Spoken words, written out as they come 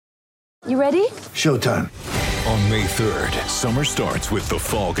You ready? Showtime. On May 3rd, summer starts with The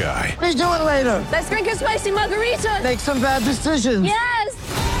Fall Guy. Let's do it later. Let's drink a spicy margarita. Make some bad decisions.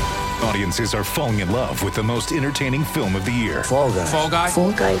 Yes! Audiences are falling in love with the most entertaining film of the year. Fall Guy. Fall Guy?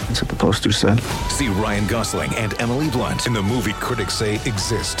 Fall guy. That's what the poster said. See Ryan Gosling and Emily Blunt in the movie critics say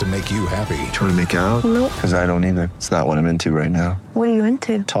exists to make you happy. Trying to make it out? Nope. Because I don't either. It's not what I'm into right now. What are you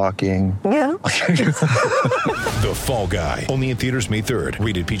into? Talking. Yeah. The Fall Guy. Only in theaters May 3rd.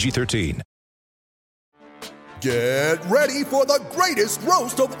 Rated PG-13. Get ready for the greatest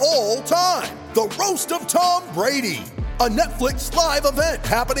roast of all time. The Roast of Tom Brady. A Netflix live event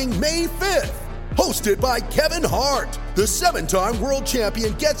happening May 5th. Hosted by Kevin Hart. The 7-time world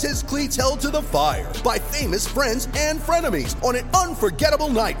champion gets his cleats held to the fire by famous friends and frenemies on an unforgettable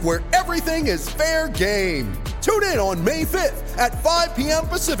night where everything is fair game. Tune in on May 5th at 5 p.m.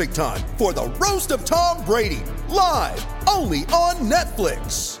 Pacific time for the Roast of Tom Brady. Live only on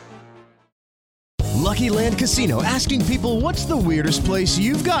Netflix. Lucky Land Casino, asking people, what's the weirdest place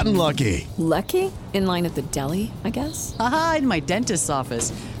you've gotten lucky? Lucky? In line at the deli, I guess? Aha, in my dentist's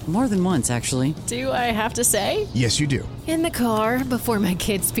office. More than once, actually. Do I have to say? Yes, you do. In the car before my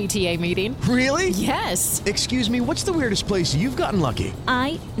kids' PTA meeting. Really? Yes. Excuse me, what's the weirdest place you've gotten lucky?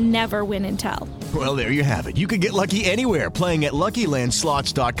 I never win and tell. Well, there you have it. You can get lucky anywhere, playing at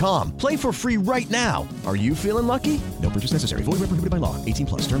LuckyLandSlots.com. Play for free right now. Are you feeling lucky? No purchase necessary. Void where prohibited by law.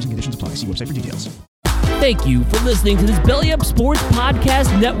 18+. Terms and conditions apply. See website for details. Thank you for listening to this Belly Up Sports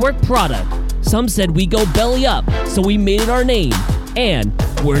Podcast Network product. Some said we go belly up, so we made it our name. And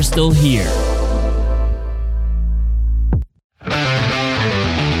we're still here.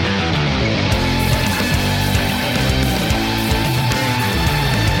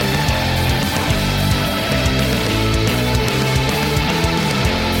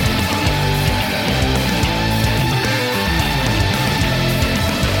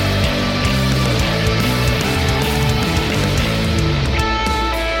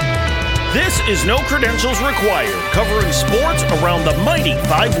 This is No Credentials Required, covering sports around the mighty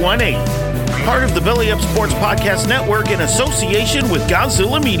 518. Part of the Belly Up Sports Podcast Network in association with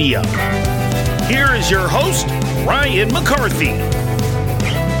Godzilla Media. Here is your host, Ryan McCarthy.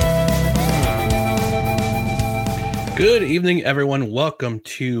 Good evening, everyone. Welcome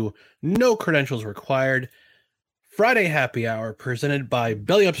to No Credentials Required, Friday Happy Hour, presented by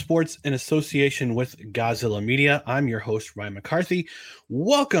Belly Up Sports in association with Godzilla Media. I'm your host, Ryan McCarthy.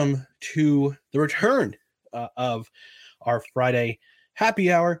 Welcome to the return of our Friday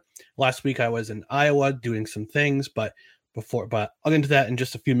Happy Hour. Last week I was in Iowa doing some things, but I'll get into that in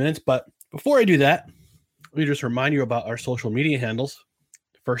just a few minutes. But before I do that, let me just remind you about our social media handles.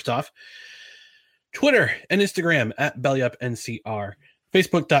 First off, Twitter and Instagram at BellyUpNCR,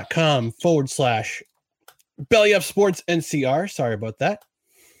 Facebook.com/Belly Up Sports NCR. Sorry about that.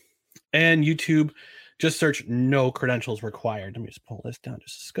 And YouTube, just search No Credentials Required. Let me just pull this down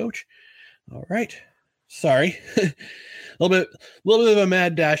just a scotch. All right. Sorry. a little bit of a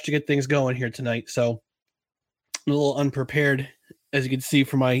mad dash to get things going here tonight. So I'm a little unprepared, as you can see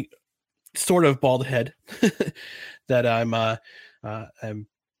from my sort of bald head that I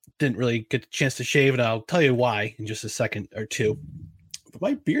didn't really get the chance to shave, and I'll tell you why in just a second or two. But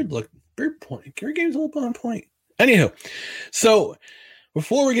my beard point. Gary game's a little on point. Anywho, so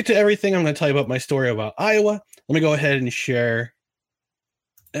before we get to everything, I'm going to tell you about my story about Iowa. Let me go ahead and share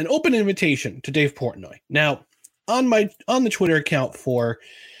an open invitation to Dave Portnoy. Now, on the Twitter account for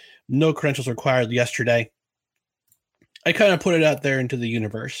No Credentials Required yesterday, I kind of put it out there into the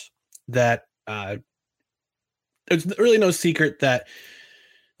universe that it's really no secret that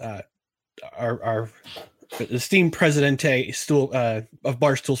our esteemed Presidente of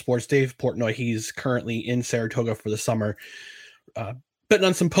Barstool Sports, Dave Portnoy, he's currently in Saratoga for the summer, betting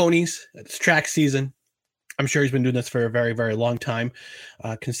on some ponies. It's track season. I'm sure he's been doing this for a very, very long time,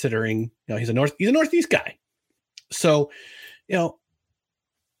 considering he's a Northeast guy. So,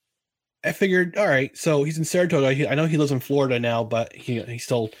 I figured, all right, so he's in Saratoga. I know he lives in Florida now, but he's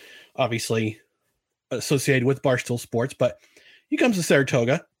still obviously associated with Barstool Sports. But he comes to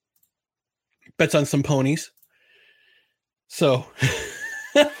Saratoga, bets on some ponies. So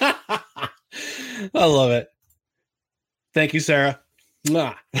I love it. Thank you, Sarah.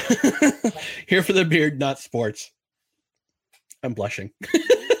 Mwah. Here for the beard, not sports. I'm blushing.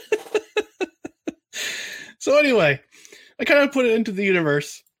 So anyway, I kind of put it into the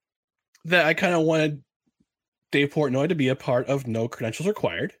universe that I kind of wanted Dave Portnoy to be a part of No Credentials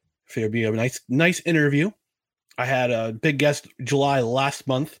Required. If it would be a nice interview. I had a big guest July last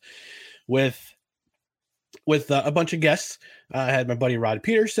month with a bunch of guests. I had my buddy Rod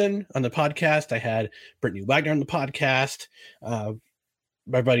Peterson on the podcast. I had Brittany Wagner on the podcast.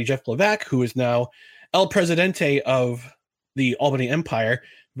 my buddy Jeff Levac, who is now El Presidente of the Albany Empire.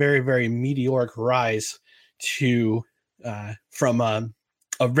 Very, very meteoric rise to from a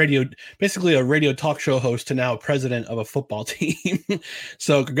radio talk show host to now president of a football team.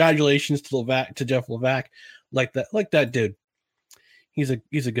 So congratulations to Jeff Levac. Like that dude. He's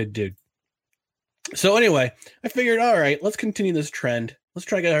a good dude. So anyway, I figured, all right, let's continue this trend. Let's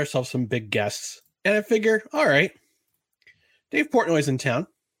try to get ourselves some big guests. And I figured, all right, Dave Portnoy's in town.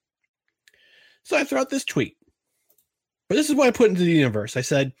 So I threw out this tweet. But this is what I put into the universe. I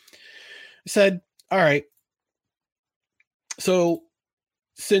said, all right, so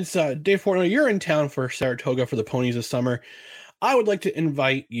since Dave Portnoy, you're in town for Saratoga for the Ponies this summer, I would like to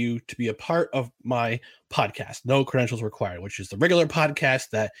invite you to be a part of my podcast, No Credentials Required, which is the regular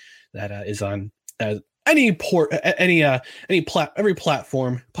podcast that is on every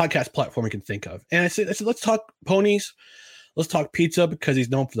platform, podcast platform you can think of. And I said, let's talk ponies, let's talk pizza, because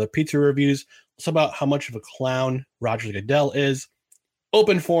he's known for the pizza reviews. It's about how much of a clown Roger Goodell is.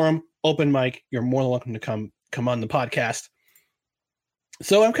 Open forum, open mic. You're more than welcome to come on the podcast.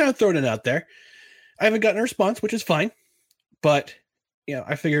 So I'm kind of throwing it out there. I haven't gotten a response, which is fine. But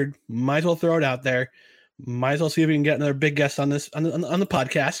I figured might as well throw it out there. Might as well see if we can get another big guest on this on the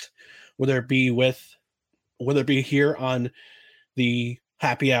podcast, whether it be here on the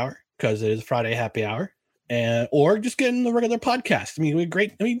happy hour, because it is Friday happy hour, or just get in the regular podcast. I mean,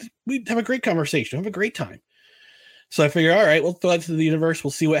 we have a great conversation, have a great time. So I figure, all right, we'll throw that to the universe.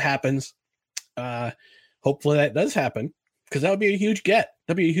 We'll see what happens. Hopefully that does happen, because that would be a huge get.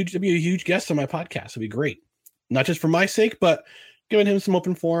 That'd be a huge guest on my podcast. It'd be great. Not just for my sake, but giving him some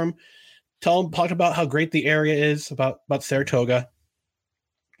open forum. Talk about how great the area is, about Saratoga.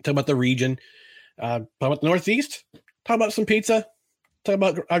 Talk about the region. Talk about the Northeast. Talk about some pizza. Talk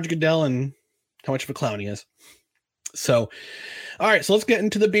about Roger Goodell and how much of a clown he is. So, all right, so let's get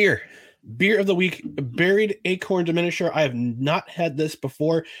into the beer. Beer of the week, Buried Acorn Diminisher. I have not had this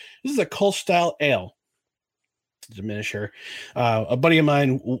before. This is a Kolsch style ale. Diminisher. A buddy of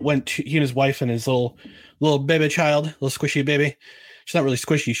mine he and his wife and his little baby child, little squishy baby. She's not really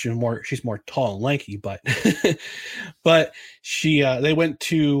squishy. She's more tall and lanky, but they went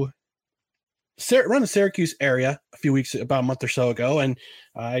to around the Syracuse area about a month or so ago, and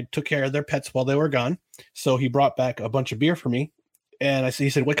I took care of their pets while they were gone. So he brought back a bunch of beer for me. And he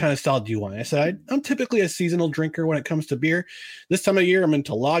said, what kind of style do you want? I said, I'm typically a seasonal drinker when it comes to beer. This time of year, I'm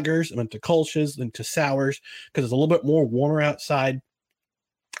into lagers, I'm into Kolsch's, into sours, because it's a little bit more warmer outside.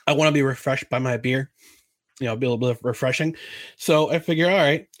 I want to be refreshed by my beer, be a little bit refreshing. So I figure, all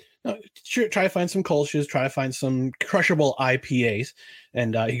right, try to find some Kolsch's, try to find some crushable IPAs.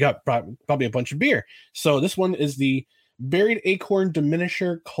 And he got probably a bunch of beer. So this one is the Buried Acorn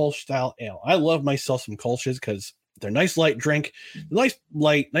Diminisher Kolsch style ale. I love myself some Kolsch's because they're nice light drink,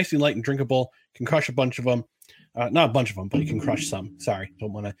 nicely light and drinkable. You can crush a bunch of them, not a bunch of them, but you can crush some. Sorry,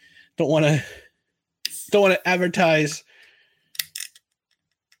 don't want to advertise.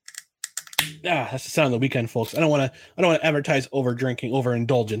 That's the sound of the weekend, folks. I don't want to advertise over drinking, over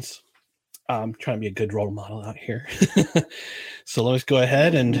indulgence. I'm trying to be a good role model out here. So let's go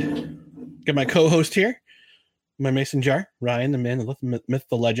ahead and get my co-host here, my mason jar, Ryan, the man, the myth,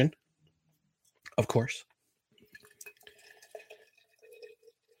 the legend, of course.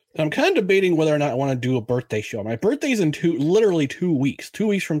 I'm kind of debating whether or not I want to do a birthday show. My birthday's in literally 2 weeks, 2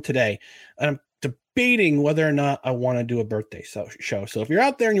 weeks from today. And I'm debating whether or not I want to do a birthday show. So if you're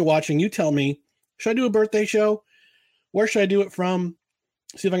out there and you're watching, you tell me, should I do a birthday show? Where should I do it from?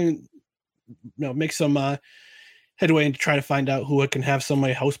 See if I can make some headway and try to find out who I can have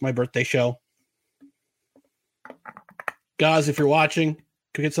somebody host my birthday show. Guys, if you're watching,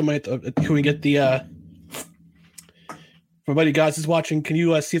 can we get somebody can we get the my buddy Goz is watching. Can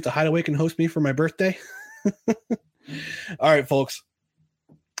you see if the Hideaway can host me for my birthday? All right, folks.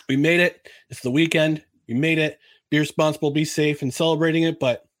 We made it. It's the weekend. We made it. Be responsible, be safe, and celebrating it,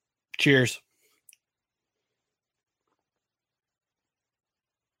 but cheers.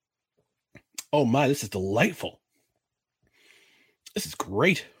 Oh my, this is delightful. This is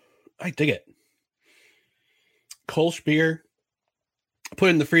great. I dig it. Kolsch beer. I put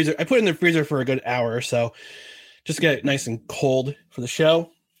it in the freezer for a good hour or so. Just get it nice and cold for the show,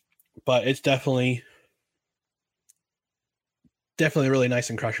 but it's definitely really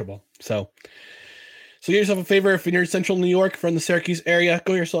nice and crushable. So get yourself a favor. If you're in Central New York, from the Syracuse area,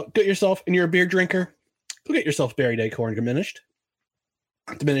 get yourself, and you're a beer drinker, go get yourself Buried Acorn Diminisher.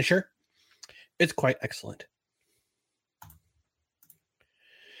 It's quite excellent.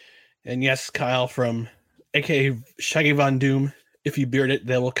 And yes, Kyle from aka Shaggy Von Doom, if you beard it,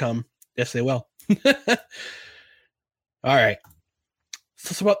 they will come. Yes, they will. All right.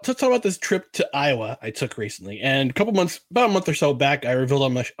 So let's talk about this trip to Iowa I took recently. And about a month or so back, I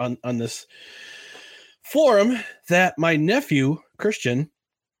revealed on this forum that my nephew, Christian,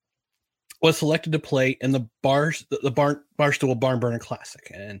 was selected to play in the Barstool Barn Burner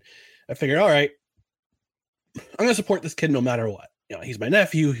Classic. And I figured, all right, I'm going to support this kid no matter what. You know, he's my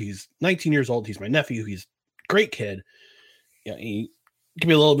nephew. He's 19 years old. He's my nephew. He's a great kid. You know, he can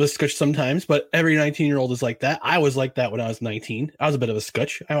be a little bit scutch sometimes, but every 19-year-old is like that. I was like that when I was 19. I was a bit of a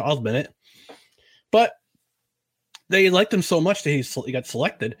scutch. I'll admit it. But they liked him so much that he got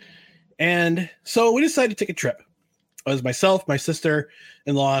selected. And so we decided to take a trip. It was myself, my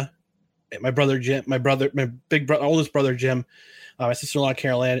sister-in-law, my brother Jim, my oldest brother Jim, my sister-in-law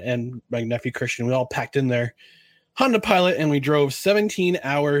Carol Ann, and my nephew Christian. We all packed in their Honda Pilot, and we drove 17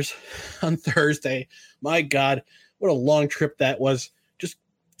 hours on Thursday. My God, what a long trip that was. Just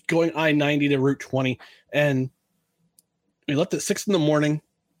going I-90 to Route 20. And we left at 6 in the morning.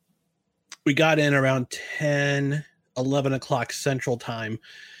 We got in around 10, 11 o'clock Central Time.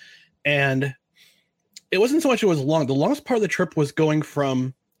 And it wasn't so much it was long. The longest part of the trip was going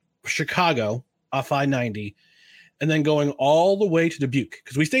from Chicago off I-90 and then going all the way to Dubuque,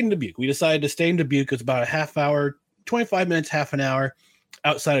 because we stayed in Dubuque. We decided to stay in Dubuque. It was about a half hour, 25 minutes, half an hour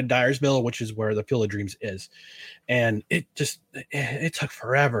outside of Dyersville, which is where the Field of Dreams is. And it took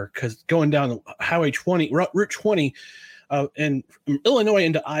forever, because going down Highway 20, Route 20, and from Illinois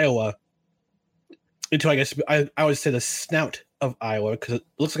into Iowa, into, I guess I would say, the snout of Iowa, because it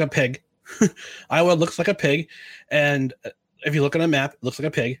looks like a pig. Iowa looks like a pig. And if you look on a map, it looks like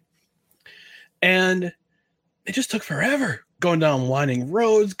a pig. And it just took forever going down winding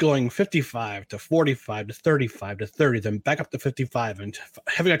roads, going 55 to 45 to 35 to 30, then back up to 55, and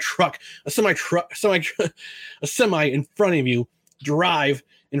having a semi in front of you drive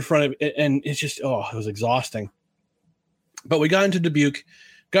in front of it. And it's just, it was exhausting. But we got into Dubuque,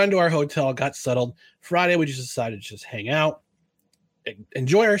 got into our hotel, got settled. Friday, we just decided to just hang out,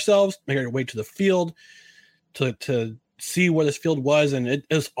 enjoy ourselves, make our way to the field to see where this field was. And it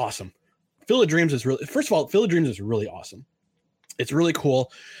was awesome. Field of Dreams is really awesome. It's really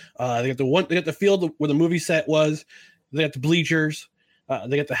cool. They got the field where the movie set was. They got the bleachers.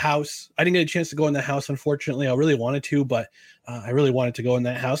 They got the house. I didn't get a chance to go in the house, unfortunately. I really wanted to, but I really wanted to go in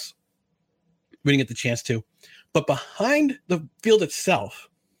that house. We didn't get the chance to. But behind the field itself,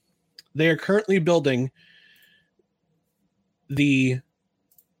 they are currently building the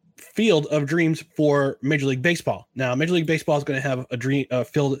Field of Dreams for Major League Baseball. Now, Major League Baseball is going to have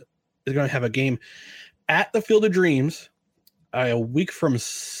they're going to have a game at the Field of Dreams a week from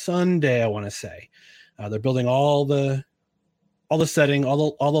Sunday, I want to say. They're building all the setting,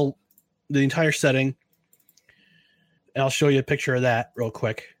 all the entire setting. And I'll show you a picture of that real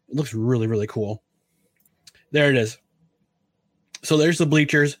quick. It looks really, really cool. There it is. So there's the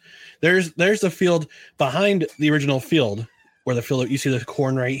bleachers. There's the field behind the original field, where the field, you see the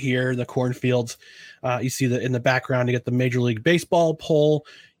corn right here, the cornfields. You see in the background, you get the Major League Baseball pole.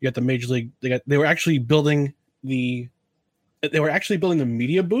 You got the Major League. They were actually building the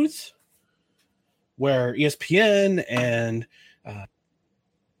media booths where ESPN and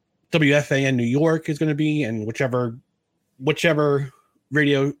WFAN New York is going to be, and whichever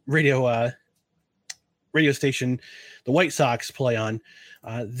radio station the White Sox play on,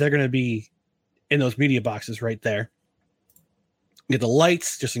 they're going to be in those media boxes right there. Get the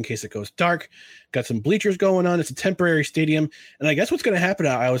lights just in case it goes dark. Got some bleachers going on. It's a temporary stadium, and I guess what's going to happen,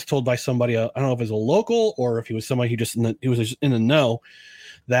 I was told by somebody, I don't know if it was a local or if he was somebody who was just in the know,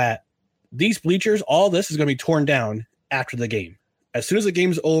 that these bleachers, all this is going to be torn down after the game. As soon as the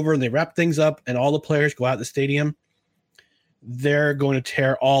game's over and they wrap things up and all the players go out of the stadium, they're going to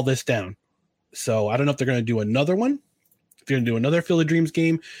tear all this down. So I don't know if they're going to do another one, if they're going to do another Field of Dreams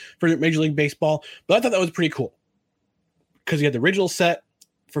game for Major League Baseball, but I thought that was pretty cool, because you had the original set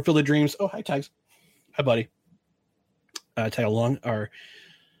for Field of Dreams. Oh, hi, Tags. Hi, buddy. Tag along. The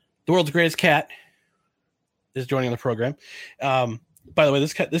world's greatest cat is joining the program. By the way,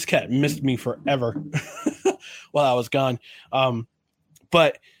 this cat missed me forever while I was gone.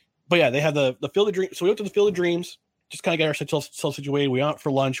 But yeah, they have the Field of Dreams. So we went to the Field of Dreams, just kind of got ourselves situated. We went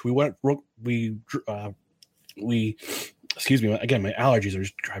for lunch. Excuse me. Again, my allergies are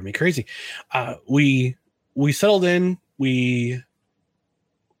just driving me crazy. We settled in. We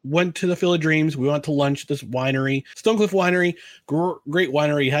went to the Field of Dreams. We went to lunch at this winery, Stonecliff Winery, great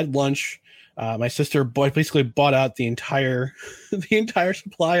winery. Had lunch. My sister basically bought out the entire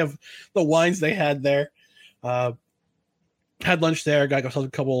supply of the wines they had there. Had lunch there. Got myself a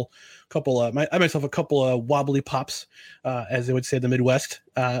couple of wobbly pops, as they would say in the Midwest,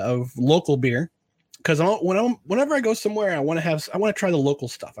 of local beer. because whenever I go somewhere, I want to try the local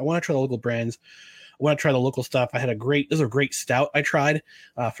stuff. I want to try the local brands. I want to try the local stuff. I had a great stout I tried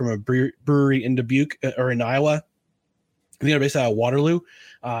from a brewery in Dubuque or in Iowa. I think they're based out of Waterloo.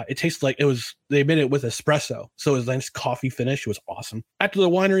 It tastes like they made it with espresso. So it was a nice coffee finish. It was awesome. After the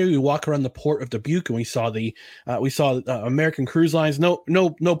winery, we walk around the port of Dubuque and we saw American Cruise Lines.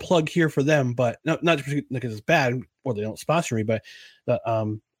 No plug here for them, but not just because it's bad or they don't sponsor me, but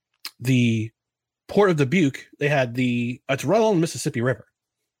the port of Dubuque, they had it's right along the Mississippi River.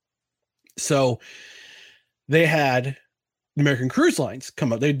 So they had American Cruise Lines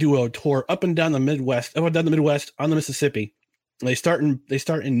come up. They do a tour up and down the Midwest on the Mississippi. And they start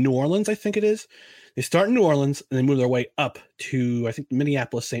in New Orleans, I think it is. They start in New Orleans and they move their way up to, I think,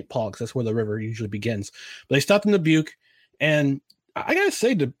 Minneapolis, St. Paul, because that's where the river usually begins. But they stopped in Dubuque, and I gotta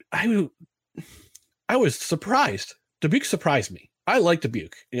say, I was surprised. Dubuque surprised me. I like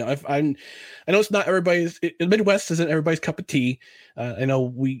Dubuque. I know it's not everybody's. The Midwest isn't everybody's cup of tea. I know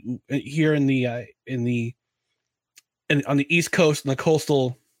we here on the East Coast and the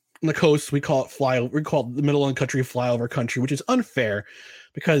coast, we call it flyover. We call it the middle of the country flyover country, which is unfair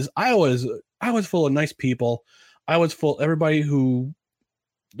because I was full of nice people. I was full everybody who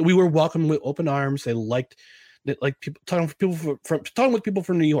we were welcomed with open arms. They liked people talking with people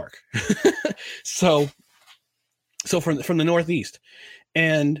from New York. so from the Northeast,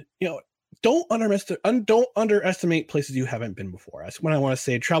 and don't underestimate places you haven't been before. That's when I want to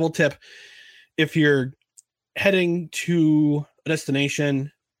say travel tip. If you're heading to a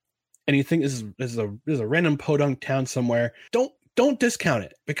destination and you think this is a random podunk town somewhere, don't discount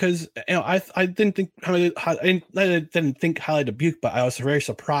it, because I didn't think highly of Dubuque, but I was very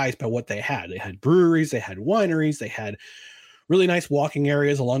surprised by what they had. They had breweries, they had wineries, they had really nice walking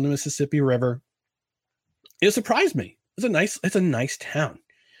areas along the Mississippi River. It surprised me. It's a nice town.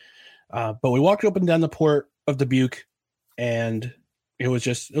 But we walked up and down the port of Dubuque, and it was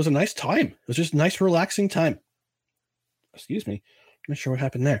a nice time. It was just a nice, relaxing time. Excuse me. I'm not sure what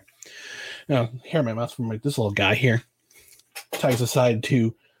happened there. Hair in my mouth from this little guy here. Ties aside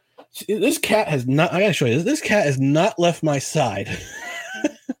to this cat has not. I gotta show you. This cat has not left my side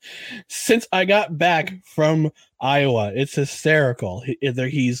since I got back from Iowa. It's hysterical. Either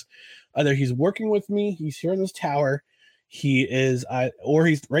he's working with me. He's here in this tower. He is, or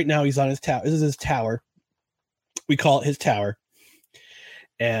he's right now. He's on his tower. This is his tower. We call it his tower.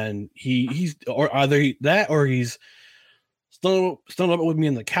 And he's or either that or he's snuggled up with me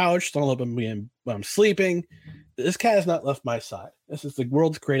on the couch, snuggled up with me when I'm sleeping. This cat has not left my side. This is the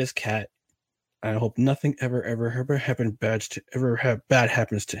world's greatest cat. I hope nothing ever bad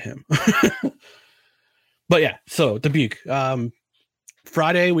happens to him. But yeah, so Dubuque.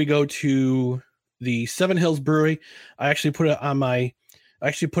 Friday we go to the Seven Hills Brewery. I actually put it on my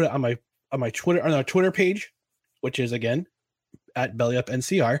Twitter, on our Twitter page, which is again at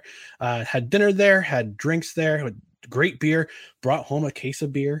BellyUpNCR. Had dinner there, had drinks there, had great beer, brought home a case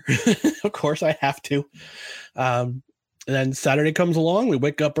of beer. Of course I have to. And then Saturday comes along, we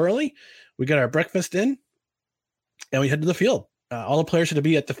wake up early, we get our breakfast in, and we head to the field. All the players had to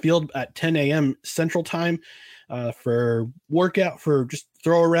be at the field at 10 a.m. Central Time for workout, for just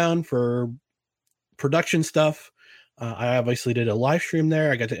throw around, for production stuff. I obviously did a live stream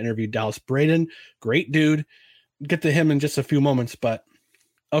there. I got to interview Dallas Braden. Great dude. Get to him in just a few moments. But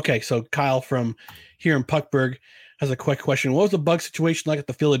okay, so Kyle from here in Puckburg has a quick question. What was the bug situation like at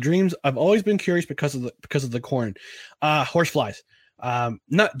the Field of Dreams? I've always been curious because of the corn. Horse flies.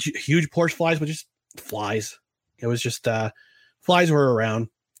 Not huge horse flies, but just flies. It was just flies were around.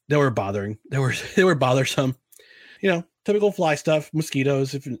 They were bothering. They were bothersome. Typical fly stuff.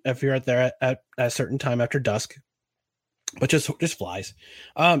 Mosquitoes if you're out there at a certain time after dusk. But just flies.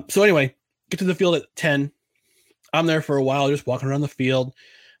 So anyway, get to the field at 10. I'm there for a while, just walking around the field.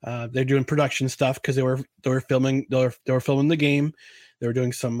 They're doing production stuff because they were filming the game. They were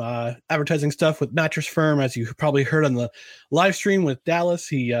doing some advertising stuff with Mattress Firm, as you probably heard on the live stream with Dallas.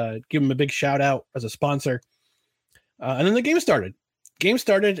 He gave him a big shout out as a sponsor. And then the game started.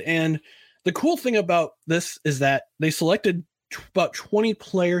 And the cool thing about this is that they selected about 20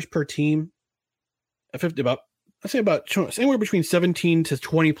 players per team. Anywhere between 17 to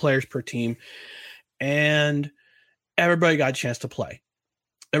 20 players per team. And everybody got a chance to play.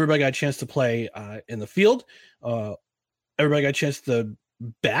 Everybody got a chance to play in the field. Everybody got a chance to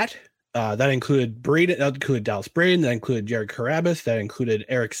bat. That included Braden. That included Dallas Braden. That included Jared Carabas. That included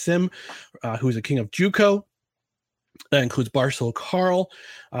Eric Sim, who's a king of JUCO. That includes Barcel Carl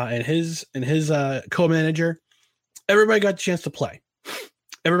and his co-manager. Everybody got a chance to play.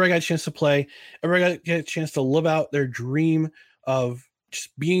 Everybody got a chance to live out their dream of just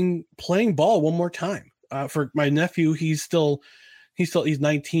playing ball one more time. For my nephew, he's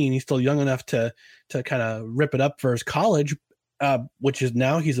 19. He's still young enough to kind of rip it up for his college, which is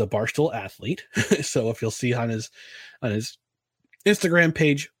now he's a Barstool athlete. So if you'll see on his Instagram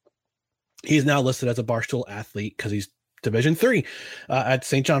page, he's now listed as a Barstool athlete because he's Division III at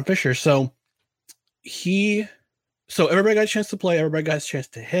St. John Fisher. So everybody got a chance to play. Everybody got a chance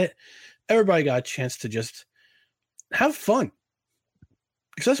to hit. Everybody got a chance to just have fun,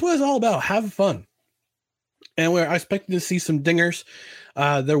 because that's what it's all about. Have fun. And we're expecting to see some dingers.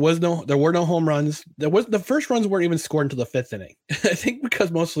 There were no home runs. The first runs weren't even scored until the 5th inning. I think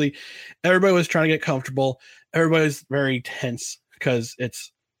because mostly everybody was trying to get comfortable. Everybody was very tense because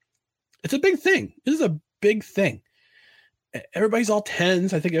it's a big thing. This is a big thing. Everybody's all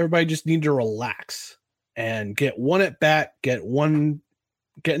tense. I think everybody just needed to relax and get one at bat, get in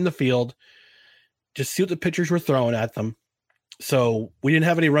the field, just see what the pitchers were throwing at them. So we didn't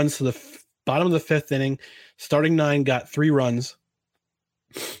have any runs to the bottom of the 5th inning. Starting 9 got 3 runs.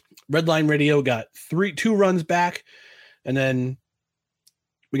 Redline Radio got 2 runs back, and then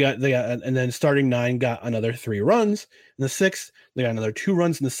starting 9 got another 3 runs. In the 6th, they got another 2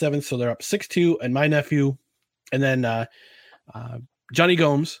 runs in the 7th, so they're up 6-2. And my nephew, and then Johnny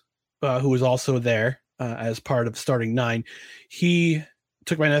Gomes, who was also there as part of starting 9, he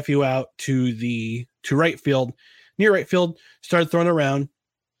took my nephew out to right field, near right field, started throwing around,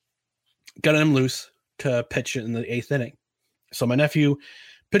 got him loose to pitch it in the 8th inning. So my nephew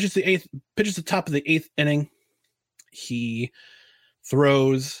pitches the top of the 8th inning. He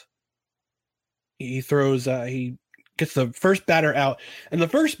gets the first batter out, and the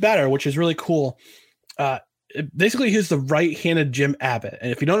first batter, which is really cool, basically he's the right-handed Jim Abbott.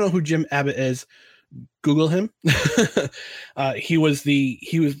 And if you don't know who Jim Abbott is, Google him. Jim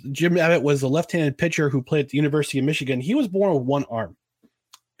Abbott was the left-handed pitcher who played at the University of Michigan. He was born with one arm.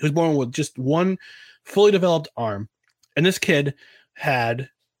 He was born with just one fully developed arm. And this kid had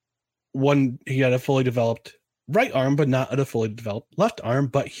a fully developed right arm, but not a fully developed left arm,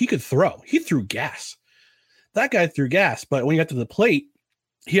 but he could throw. He threw gas. That guy threw gas, but when he got to the plate,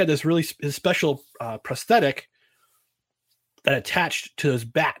 he had this really special prosthetic that attached to his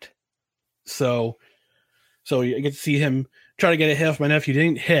bat. So you get to see him try to get a hit off my nephew. He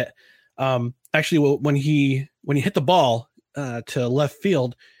didn't hit. Actually, when he hit the ball to left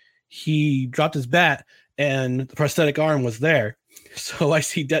field, he dropped his bat and the prosthetic arm was there. So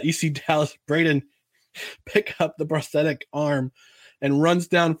you see Dallas Braden pick up the prosthetic arm and runs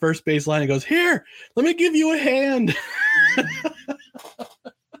down first base line and goes, "Here, let me give you a hand."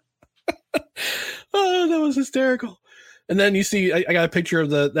 Oh, that was hysterical. And then you see, I got a picture of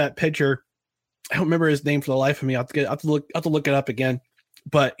that pitcher. I don't remember his name for the life of me. I'll have to look it up again.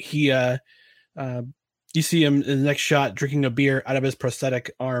 But he, you see him in the next shot drinking a beer out of his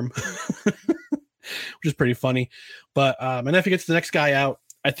prosthetic arm, which is pretty funny. But my nephew gets the next guy out.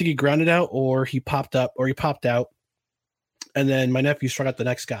 I think he grounded out, or he popped out. And then my nephew struck out the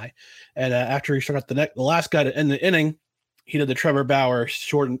next guy. And after he struck out the last guy to end the inning, he did the Trevor Bauer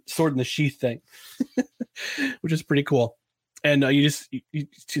sword in the sheath thing, which is pretty cool. And you see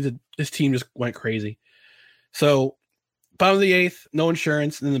this team just went crazy. So bottom of the 8th, no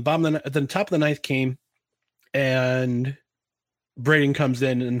insurance. And then the top of the 9th came, and Braden comes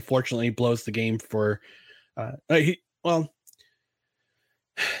in and unfortunately blows the game for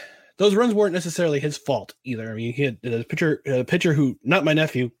those runs weren't necessarily his fault either. I mean, he had a pitcher who, not my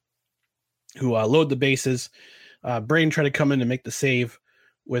nephew, who loaded the bases. Braden tried to come in and make the save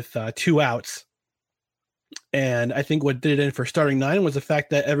with 2 outs. And I think what did it in for starting 9 was the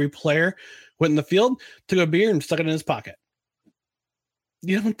fact that every player went in the field, took a beer, and stuck it in his pocket.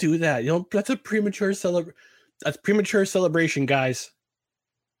 You don't do that. That's a premature celebration, guys.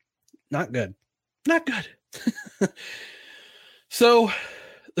 Not good. Not good. So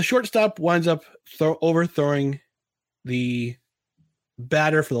the shortstop winds up overthrowing the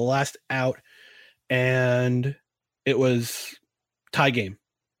batter for the last out, and it was tie game,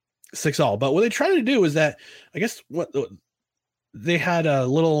 6-all. But what they tried to do is that, I guess, what they had a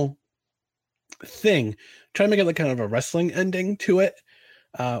little thing, trying to make it like kind of a wrestling ending to it,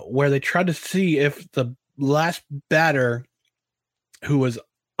 where they tried to see if the last batter who was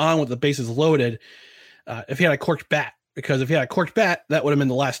on with the bases loaded, if he had a corked bat. Because if he had a corked bat, that would have been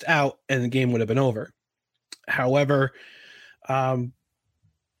the last out and the game would have been over. However, the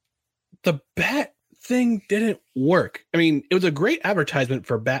bat thing didn't work. I mean, it was a great advertisement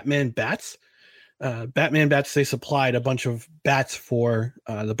for Batman bats. Batman bats, they supplied a bunch of bats for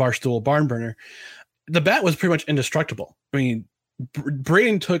the Barstool Barn Burner. The bat was pretty much indestructible. I mean,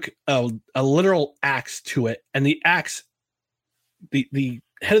 Braden took a literal axe to it, and the axe the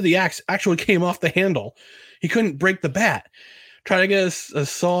head of the axe actually came off the handle. He couldn't break the bat. Tried to get a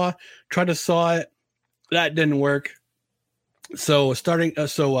saw, tried to saw it. That didn't work. So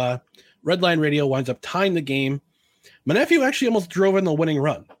Red Line Radio winds up tying the game. My nephew actually almost drove in the winning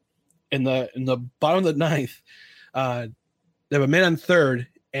run. In the bottom of the ninth, they have a man on third,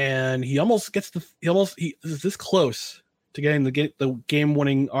 and he is this close to getting the game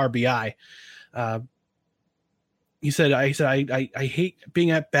winning RBI. He said, I hate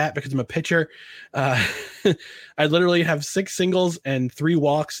being at bat because I'm a pitcher. I literally have 6 singles and 3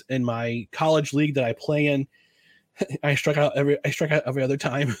 walks in my college league that I play in. I struck out every other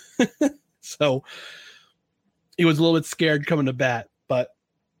time. So he was a little bit scared coming to bat, but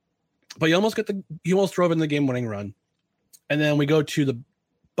he almost drove in the game winning run. And then we go to the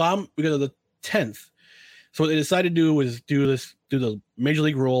 10th. So what they decided to do was do the major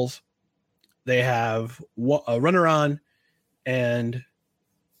league rules. They have a runner on and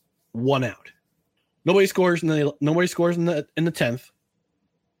 1 out. Nobody scores in the 10th.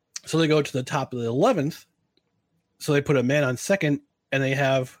 So they go to the top of the 11th. So they put a man on second and they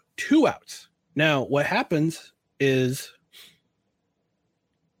have 2 outs. Now what happens is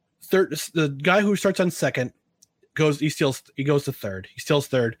the guy who starts on second goes to third. He steals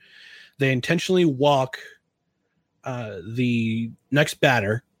third. They intentionally walk the next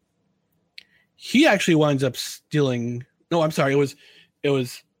batter. He actually winds up stealing. No, I'm sorry. It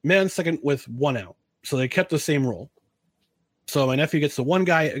was man second with 1 out. So they kept the same rule. So my nephew gets one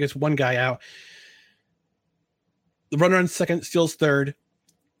guy out. The runner on second steals third.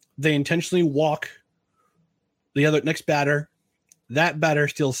 They intentionally walk the next batter. That batter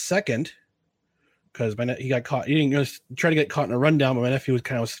steals second because he got caught. He didn't try to get caught in a rundown, but my nephew was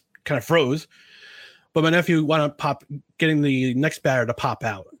kind of froze. But my nephew wound up getting the next batter to pop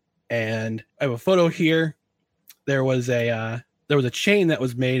out. And I have a photo here. There was a chain that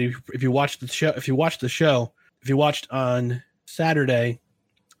was made. If you watched on Saturday,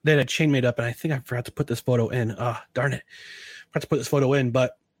 they had a chain made up, and I think I forgot to put this photo in. Darn it. I forgot to put this photo in,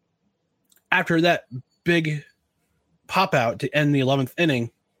 but after that big pop out to end the 11th inning,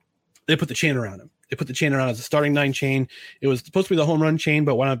 they put the chain around him. They put the chain around as a starting 9 chain. It was supposed to be the home run chain,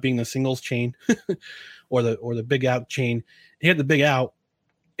 but wound up being the singles chain or the big out chain. He had the big out,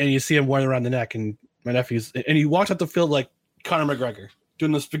 and you see him wearing around the neck, and my nephew's, and he walks up the field like Conor McGregor,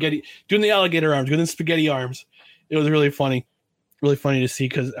 doing the alligator arms, doing the spaghetti arms. It was really funny to see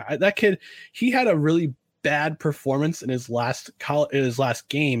because that kid, he had a really bad performance in his last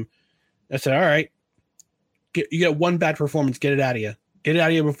game. I said, all right, you get one bad performance, get it out of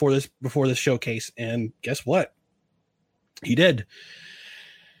you before this showcase. And guess what? He did.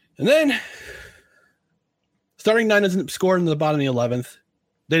 And then starting 9 doesn't score in the bottom of the 11th.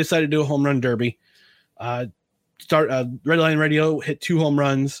 They decided to do a home run derby. Red Line Radio hit 2 home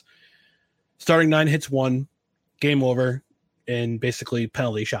runs. Starting 9 hits 1. Game over. And basically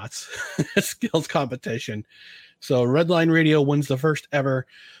penalty shots. Skills competition. So Red Line Radio wins the first ever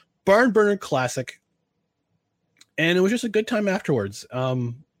Barn Burner Classic. And it was just a good time afterwards.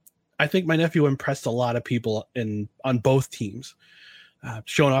 I think my nephew impressed a lot of people on both teams.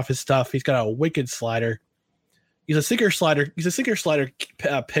 Showing off his stuff. He's got a wicked slider. He's a sinker slider. He's a sinker slider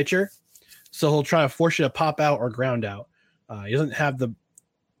pitcher. So he'll try to force you to pop out or ground out. He doesn't have the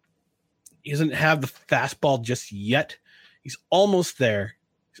fastball just yet. He's almost there.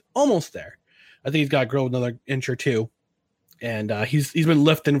 I think he's got to grow another inch or 2. And he's been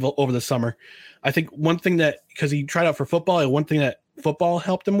lifting over the summer. I think one thing that, because he tried out for football, and one thing that football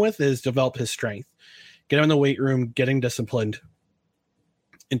helped him with is develop his strength. Get him in the weight room, getting disciplined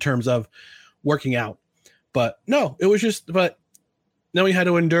in terms of working out. But then we had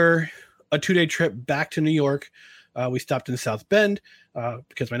to endure a 2-day trip back to New York. We stopped in South Bend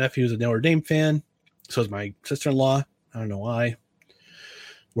because my nephew is a Notre Dame fan. So is my sister-in-law. I don't know why.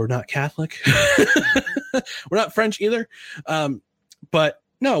 We're not Catholic. We're not French either. But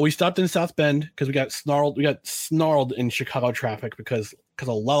no, we stopped in South Bend because we got snarled in Chicago traffic because of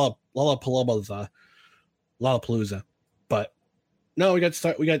Lollapalooza. But no,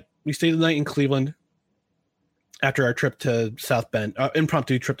 we stayed the night in Cleveland after our trip to South Bend,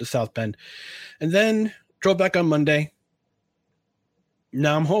 impromptu trip to South Bend, and then drove back on Monday.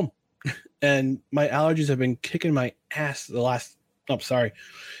 Now I'm home, and my allergies have been kicking my ass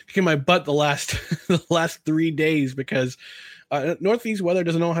kicking my butt the last 3 days because Northeast weather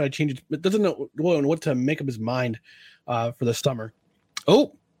doesn't know how to change it. It doesn't know what to make up his mind for the summer.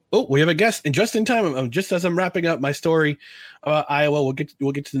 Oh, we have a guest, and just in time. Just as I'm wrapping up my story about Iowa, we'll get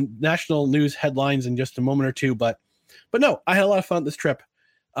to the national news headlines in just a moment or two. But no, I had a lot of fun this trip.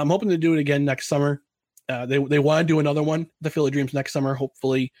 I'm hoping to do it again next summer. They want to do another one, the Philly Dreams, next summer.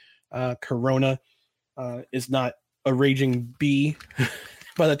 Hopefully, Corona is not a raging bee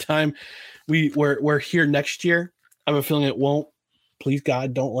by the time we're here next year. I have a feeling it won't. Please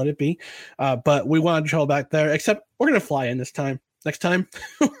God, don't let it be. But we want to travel back there. Except we're gonna fly in this time. Next time,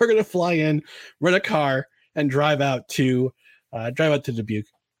 we're gonna fly in, rent a car, and drive out to Dubuque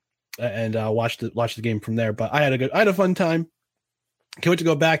and watch the game from there. But I had a fun time. Can't wait to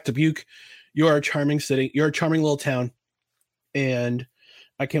go back. Dubuque, you're a charming city. You're a charming little town, and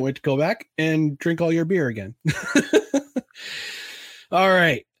I can't wait to go back and drink all your beer again. All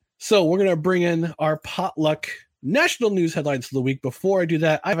right, so we're gonna bring in our potluck national news headlines of the week. Before I do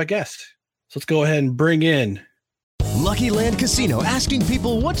that, I have a guest. So let's go ahead and bring in Lucky Land Casino, asking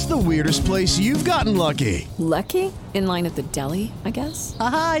people, what's the weirdest place you've gotten lucky? Lucky? In line at the deli, I guess?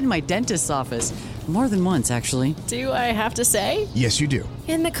 Aha, in my dentist's office. More than once, actually. Do I have to say? Yes, you do.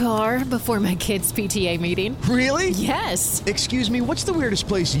 In the car before my kids' PTA meeting. Really? Yes. Excuse me, what's the weirdest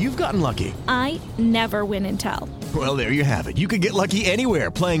place you've gotten lucky? I never win and tell. Well, there you have it. You can get lucky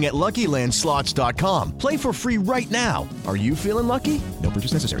anywhere, playing at LuckyLandSlots.com. Play for free right now. Are you feeling lucky? No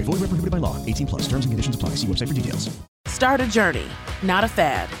purchase necessary. Void where prohibited by law. 18+. Terms and conditions apply. See website for details. Start a journey, not a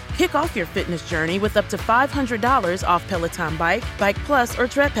fad. Kick off your fitness journey with up to $500 off Peloton Bike, Bike Plus, or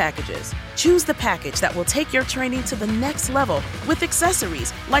Tread packages. Choose the package that will take your training to the next level with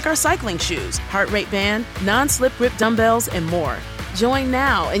accessories like our cycling shoes, heart rate band, non-slip grip dumbbells, and more. Join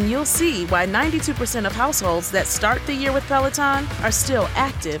now and you'll see why 92% of households that start the year with Peloton are still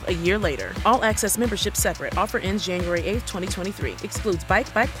active a year later. All access membership separate. Offer ends January 8th, 2023. Excludes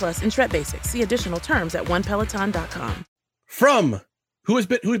Bike, Bike Plus, and Tread Basics. See additional terms at onepeloton.com. From who is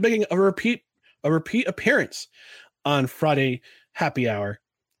making a repeat appearance on Friday Happy Hour,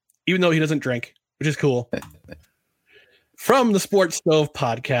 even though he doesn't drink, which is cool. From the Sports Stove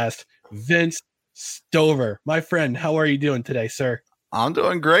podcast, Vince Stover. My friend, how are you doing today, sir? I'm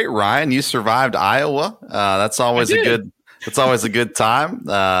doing great, Ryan. You survived Iowa. That's always a good time.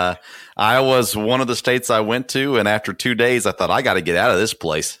 Iowa's one of the states I went to, and after 2 days, I thought I got to get out of this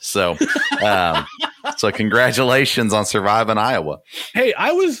place. So, so congratulations on surviving Iowa. Hey,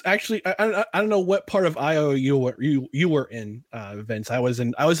 I was actually I don't know what part of Iowa you were in, Vince. I was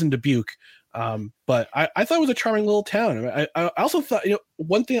in Dubuque. But I thought it was a charming little town. I also thought,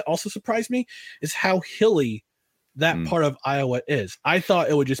 one thing that also surprised me is how hilly that part of Iowa is. I thought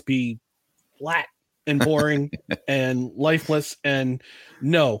it would just be flat and boring and lifeless, and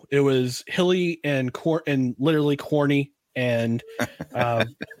no, it was hilly and literally corny, and it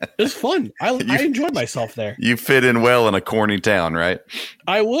was fun. I enjoyed myself there. You fit in well in a corny town, right?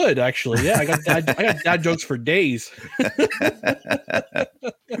 I would actually, yeah. I got dad jokes for days.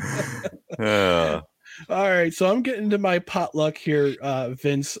 All right, so I'm getting to my potluck here,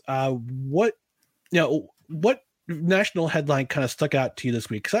 Vince. What national headline kind of stuck out to you this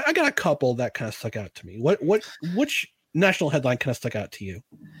week? Because I got a couple that kind of stuck out to me. Which national headline kind of stuck out to you?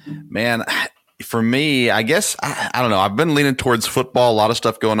 Man, for me, I guess I don't know. I've been leaning towards football. A lot of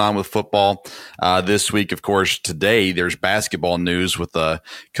stuff going on with football this week. Of course, today there's basketball news with a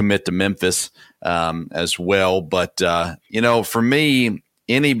commit to Memphis as well. But for me,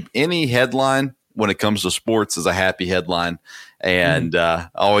 any headline when it comes to sports is a happy headline, and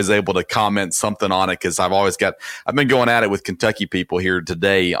always able to comment something on it, because I've been going at it with Kentucky people here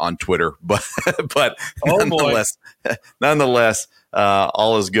today on Twitter, but nonetheless,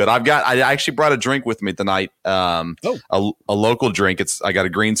 all is good. I actually brought a drink with me tonight. A local drink. I got a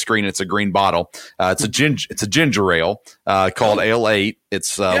green screen. It's a green bottle. It's a ginger ale called Ale 8.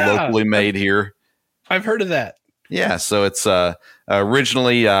 It's locally made here. I've heard of that. Yeah, so it's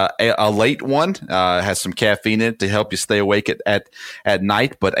originally a late one. Has some caffeine in it to help you stay awake at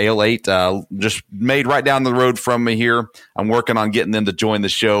night. But Ale 8 just made right down the road from me here. I'm working on getting them to join the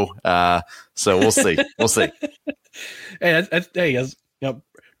show. So we'll see. We'll see. Hey,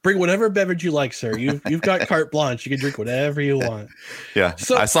 bring whatever beverage you like, sir. You've got carte blanche. You can drink whatever you want. Yeah.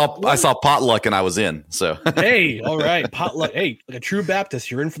 So I saw potluck and I was in. So hey, all right, potluck. Hey, like a true Baptist,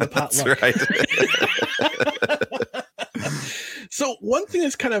 you're in for the potluck. That's right. So one thing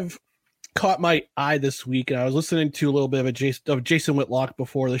that's kind of caught my eye this week, and I was listening to a little bit of Jason Whitlock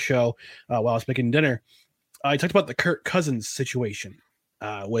before the show while I was making dinner. I talked about the Kirk Cousins situation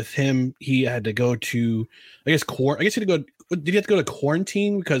with him. He had to go to, he had to go. Did he have to go to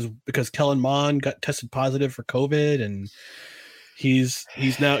quarantine because Kellen Mond got tested positive for COVID, and he's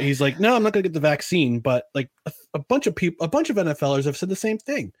like, no, I'm not going to get the vaccine. But like a bunch of NFLers have said the same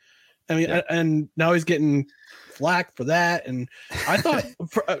thing. I mean, and now he's getting flack for that. And I thought,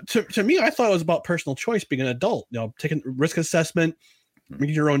 to me, I thought it was about personal choice, being an adult, taking risk assessment, make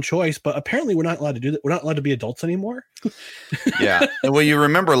your own choice. But apparently we're not allowed to do that. We're not allowed to be adults anymore. Yeah. Well, you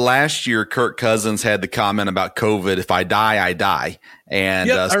remember last year, Kirk Cousins had the comment about COVID. If I die, I die.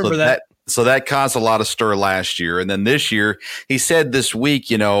 And I remember that. So that caused a lot of stir last year. And then this year, he said this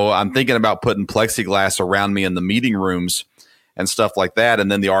week, I'm thinking about putting plexiglass around me in the meeting rooms and stuff like that. And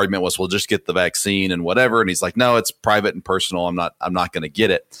then the argument was, well, just get the vaccine and whatever. And he's like, no, it's private and personal. I'm not going to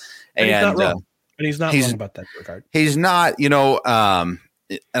get it. And he's not wrong. And he's not wrong about that regard. He's not, and I'm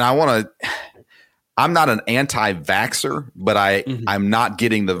not an anti-vaxxer, but I'm not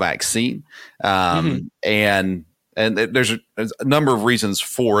getting the vaccine. And there's a number of reasons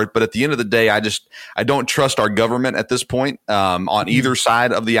for it. But at the end of the day, I don't trust our government at this point on either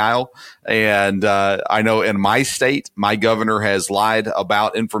side of the aisle. And I know in my state, my governor has lied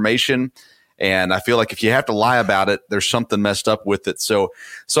about information. And I feel like if you have to lie about it, there's something messed up with it. So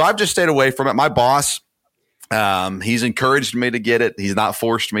I've just stayed away from it. My boss, he's encouraged me to get it. He's not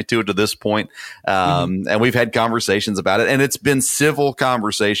forced me to this point. And we've had conversations about it, and it's been civil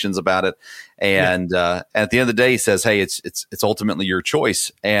conversations about it. And at the end of the day, he says, hey, it's ultimately your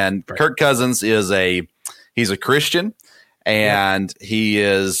choice. And right. Kirk Cousins he's a Christian, and he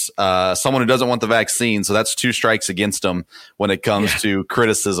is someone who doesn't want the vaccine. So that's 2 strikes against him when it comes to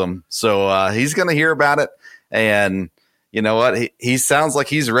criticism. So he's going to hear about it. And you know what? He sounds like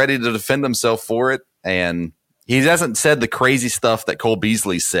he's ready to defend himself for it. And he hasn't said the crazy stuff that Cole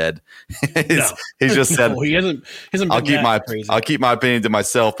Beasley said. He's just said he hasn't I'll keep my opinion to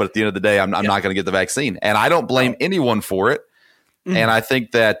myself, but at the end of the day, I'm not going to get the vaccine. And I don't blame anyone for it. And I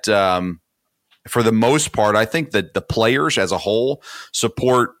think that for the most part, I think that the players as a whole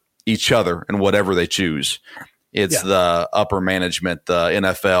support each other in whatever they choose. It's the upper management, the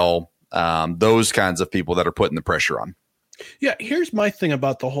NFL, those kinds of people that are putting the pressure on. Yeah, here's my thing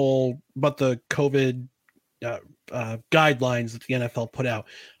about the COVID guidelines that the NFL put out.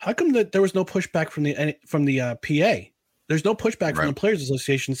 How come that there was no pushback from the PA? There's no pushback from the Players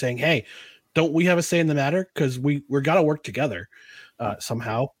Association saying, "Hey, don't we have a say in the matter? Because we're got to work together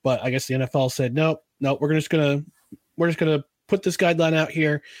somehow." But I guess the NFL said, "No, we're just gonna put this guideline out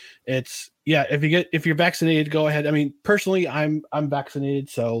here. It's if you're vaccinated, go ahead." I mean, personally, I'm vaccinated,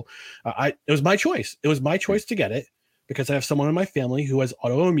 so it was my choice. It was my choice to get it. Because I have someone in my family who has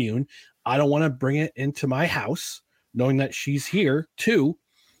autoimmune. I don't want to bring it into my house, knowing that she's here too.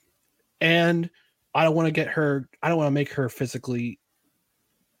 And I don't want to make her physically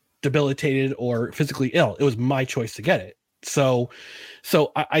debilitated or physically ill. It was my choice to get it. So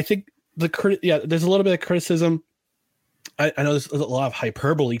I think there's a little bit of criticism. I know there's a lot of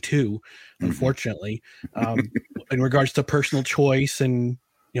hyperbole too, unfortunately, in regards to personal choice and,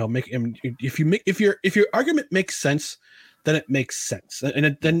 if your argument makes sense, then it makes sense,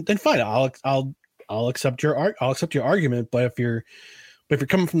 and then fine. I'll accept your argument. But if you're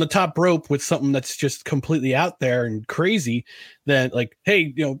coming from the top rope with something that's just completely out there and crazy, then like,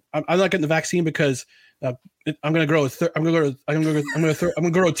 hey, I'm not getting the vaccine because I'm going to grow a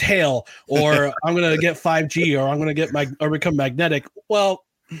tail, or I'm going to get 5G, or I'm going to become magnetic. Well,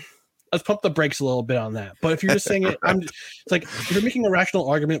 let's pump the brakes a little bit on that. But if you're just saying it, it's like, if you're making a rational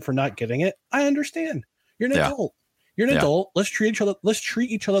argument for not getting it, I understand. You're an adult. You're an adult. Let's treat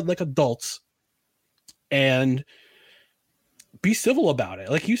each other like adults and be civil about it.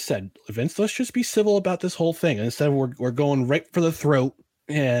 Like you said, Vince, let's just be civil about this whole thing. And instead of we're going right for the throat,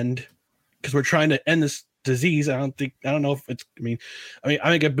 and because we're trying to end this disease. I don't know if it's, I mean, I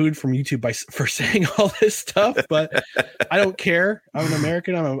might get booed from YouTube for saying all this stuff, but I don't care. I'm an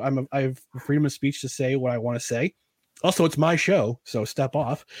American. I have freedom of speech to say what I want to say. Also, it's my show, so step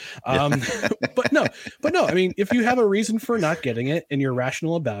off. But no. I mean, if you have a reason for not getting it and you're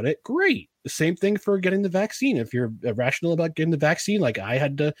rational about it, great. The same thing for getting the vaccine. If you're rational about getting the vaccine, like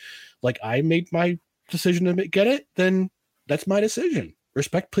I made my decision to get it, then that's my decision.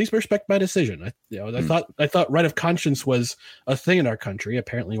 Please respect my decision. I thought right of conscience was a thing in our country.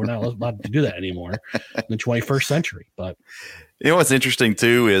 Apparently, we're not allowed to do that anymore in the 21st century. But what's interesting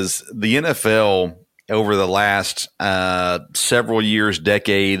too is the NFL over the last several years,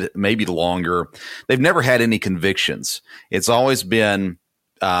 decade, maybe longer, they've never had any convictions. It's always been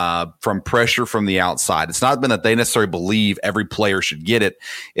from pressure from the outside. It's not been that they necessarily believe every player should get it.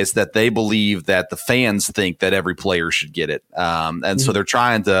 It's that they believe that the fans think that every player should get it. So they're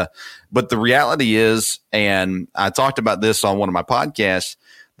trying to, but the reality is, and I talked about this on one of my podcasts,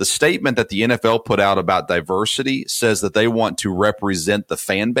 the statement that the NFL put out about diversity says that they want to represent the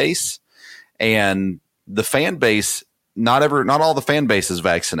fan base, and the fan base, not all the fan base is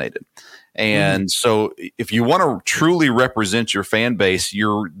vaccinated. And so if you want to truly represent your fan base,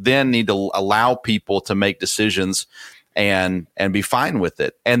 you then need to allow people to make decisions and be fine with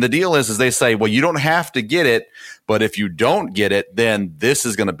it. And the deal is they say, well, you don't have to get it, but if you don't get it, then this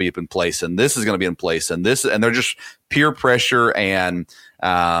is going to be in place, and this is going to be in place, and this, and they're just peer pressure and,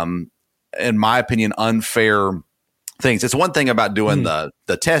 in my opinion, unfair things. It's one thing about doing the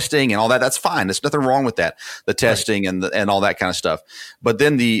testing and all that. That's fine. There's nothing wrong with that. The testing and all that kind of stuff. But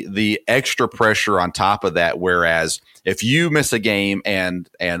then the extra pressure on top of that, whereas if you miss a game and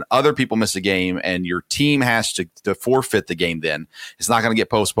other people miss a game and your team has to forfeit the game, then it's not going to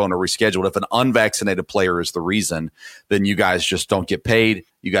get postponed or rescheduled. If an unvaccinated player is the reason, then you guys just don't get paid.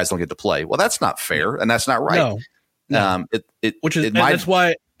 You guys don't get to play. Well, that's not fair, and that's not right. No.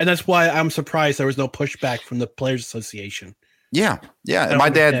 That's why I'm surprised there was no pushback from the Players Association. Yeah. And my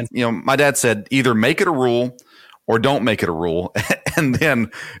dad said either make it a rule or don't make it a rule, and then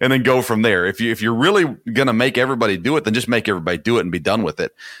go from there. If you're really going to make everybody do it, then just make everybody do it and be done with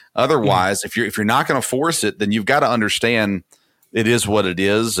it. Otherwise, if you're not going to force it, then you've got to understand it is what it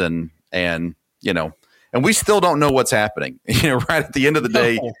is, and we still don't know what's happening. Right at the end of the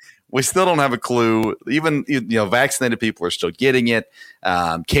day. We still don't have a clue. Even, vaccinated people are still getting it.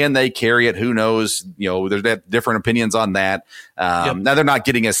 Can they carry it? Who knows? There's different opinions on that. Now, they're not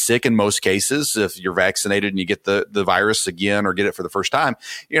getting as sick in most cases. If you're vaccinated and you get the virus again or get it for the first time,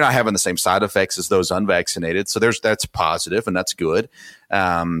 you're not having the same side effects as those unvaccinated. So that's positive, and that's good.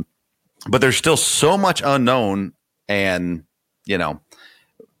 But there's still so much unknown, and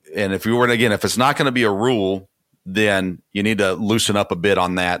if it's not going to be a rule, then you need to loosen up a bit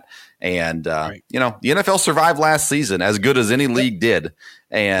on that. And, the NFL survived last season as good as any league did.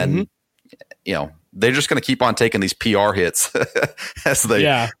 And, they're just going to keep on taking these PR hits as they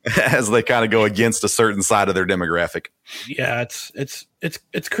kind of go against a certain side of their demographic. Yeah,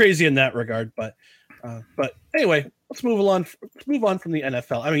 it's crazy in that regard. But anyway, let's move on from the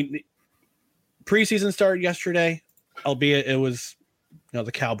NFL. I mean, the preseason started yesterday, albeit it was, the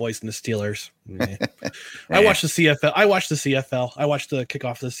Cowboys and the Steelers. I watched the CFL. I watched the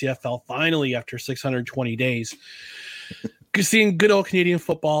kickoff of the CFL finally after 620 days. Seeing good old Canadian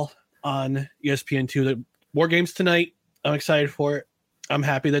football on ESPN2. The more games tonight. I'm excited for it. I'm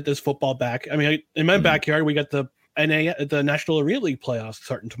happy that there's football back. I mean, in my backyard, we got the National Arena League playoffs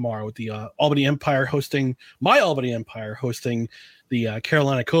starting tomorrow with the Albany Empire hosting the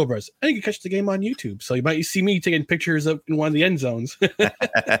Carolina Cobras. I think you can catch the game on YouTube, so you might see me taking pictures of in one of the end zones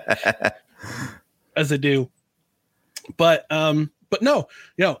as I do. But no,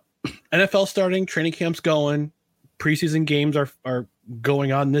 NFL starting, training camps going, preseason games are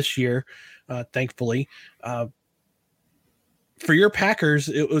going on this year, thankfully. For your Packers,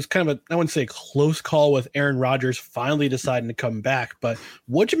 it was kind of I wouldn't say a close call with Aaron Rodgers finally deciding to come back, but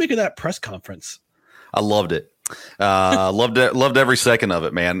what'd you make of that press conference? I loved it. Loved it. Loved every second of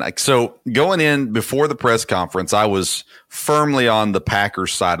it, man. So going in before the press conference, I was firmly on the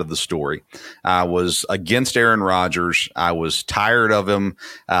Packers side of the story. I was against Aaron Rodgers. I was tired of him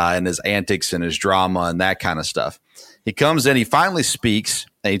and his antics and his drama and that kind of stuff. He comes in, he finally speaks,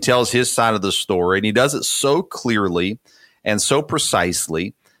 and he tells his side of the story, and he does it so clearly and so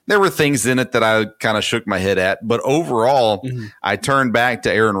precisely. There were things in it that I kind of shook my head at, but overall, I turned back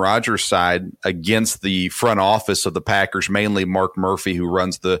to Aaron Rodgers' side against the front office of the Packers, mainly Mark Murphy, who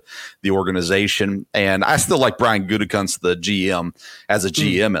runs the organization. And I still like Brian Gutekunst, the GM, as a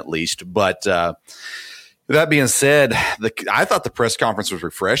GM at least. But that being said, I thought the press conference was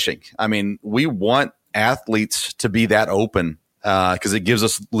refreshing. I mean, we want athletes to be that open because it gives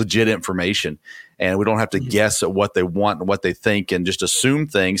us legit information. And we don't have to guess at what they want and what they think and just assume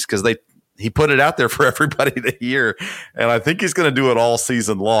things because he put it out there for everybody to hear. And I think he's going to do it all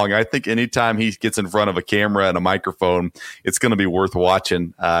season long. I think anytime he gets in front of a camera and a microphone, it's going to be worth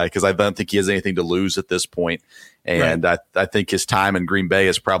watching because I don't think he has anything to lose at this point. And right. I think his time in Green Bay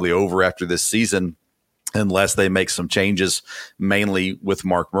is probably over after this season, unless they make some changes, mainly with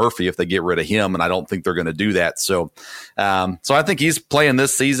Mark Murphy, if they get rid of him. And I don't think they're going to do that. So I think he's playing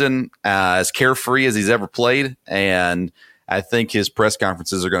this season as carefree as he's ever played. And I think his press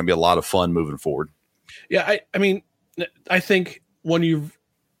conferences are going to be a lot of fun moving forward. Yeah. I mean, I think when you've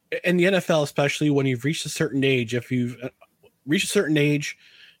in the NFL, especially when you've reached a certain age, if you've reached a certain age,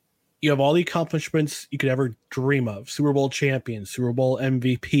 you have all the accomplishments you could ever dream of. Super Bowl champion, Super Bowl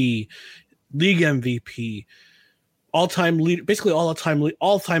MVP, league MVP, all-time lead, basically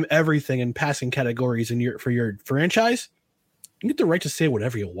all-time everything in passing categories for your franchise. You get the right to say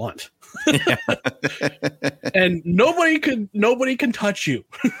whatever you want. And nobody can touch you.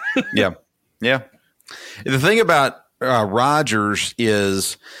 Yeah. The thing about Rodgers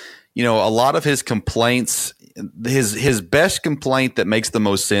is, a lot of his complaints, his best complaint that makes the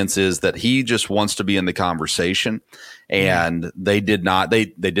most sense is that he just wants to be in the conversation, and they did not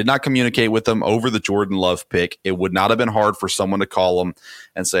communicate with him over the Jordan Love pick. It would not have been hard for someone to call him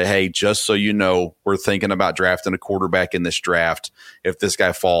and say, hey, just so you know, we're thinking about drafting a quarterback in this draft. If this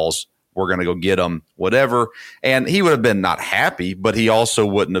guy falls, we're going to go get him, whatever. And he would have been not happy, but he also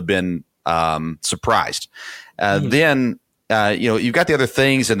wouldn't have been surprised. Then you've got the other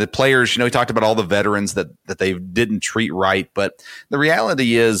things and the players, he talked about all the veterans that they didn't treat right. But the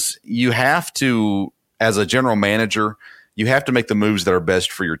reality is you have to, as a general manager, you have to make the moves that are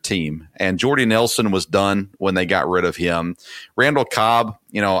best for your team. And Jordy Nelson was done when they got rid of him. Randall Cobb,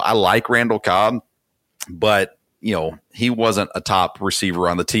 I like Randall Cobb, but he wasn't a top receiver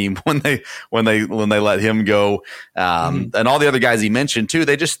on the team when they let him go. And all the other guys he mentioned too,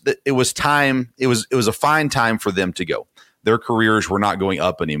 it was time. It was a fine time for them to go. Their careers were not going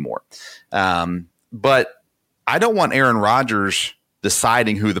up anymore. But I don't want Aaron Rodgers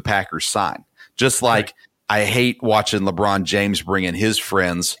deciding who the Packers sign. Just like I hate watching LeBron James bring in his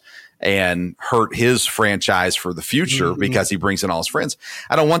friends and hurt his franchise for the future because he brings in all his friends.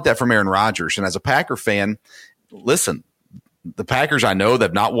 I don't want that from Aaron Rodgers. And as a Packer fan, listen, the Packers, I know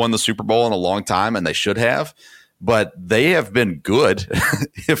they've not won the Super Bowl in a long time, and they should have, but they have been good,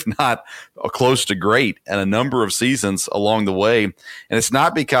 if not close to great, and a number of seasons along the way. And it's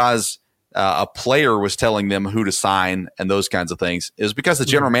not because a player was telling them who to sign and those kinds of things. It was because the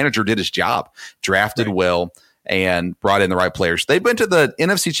general manager did his job, drafted well, and brought in the right players. They've been to the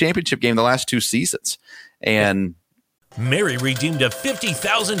NFC Championship game the last 2 seasons, and Mary redeemed a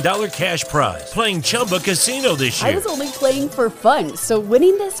 $50,000 cash prize playing Chumba Casino this year. I was only playing for fun, so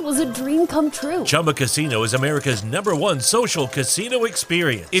winning this was a dream come true. Chumba Casino is America's #1 social casino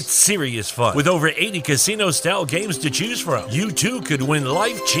experience. It's serious fun. With over 80 casino-style games to choose from, you too could win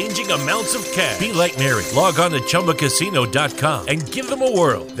life-changing amounts of cash. Be like Mary. Log on to ChumbaCasino.com and give them a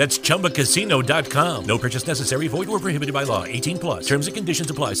whirl. That's ChumbaCasino.com. No purchase necessary. Void where prohibited by law. 18+. Terms and conditions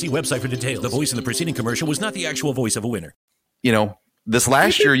apply. See website for details. The voice in the preceding commercial was not the actual voice of a winner. This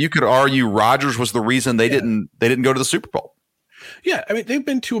last year, you could argue Rodgers was the reason they didn't go to the Super Bowl. Yeah, I mean, they've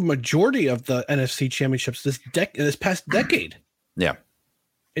been to a majority of the NFC championships this past decade. Yeah,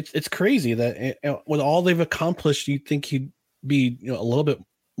 it's crazy that with all they've accomplished, you'd think he'd be a little bit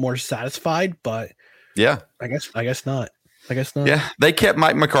more satisfied, but yeah, I guess not. Yeah, they kept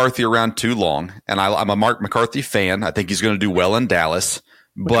Mike McCarthy around too long, and I'm a Mark McCarthy fan. I think he's going to do well in Dallas,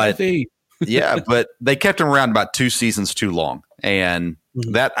 McCarthy. But. Yeah, but they kept him around about 2 seasons too long. And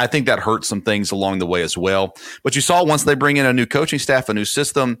that I think that hurt some things along the way as well. But you saw once they bring in a new coaching staff, a new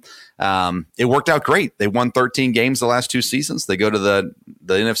system, it worked out great. They won 13 games the last 2 seasons. They go to the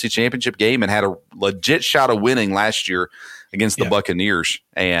NFC Championship game and had a legit shot of winning last year against the Buccaneers.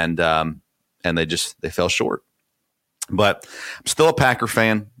 And they fell short. But I'm still a Packer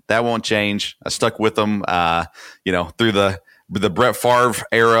fan. That won't change. I stuck with them, through the Brett Favre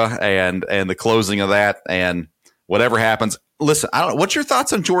era and the closing of that, and whatever happens. Listen, I don't know. What's your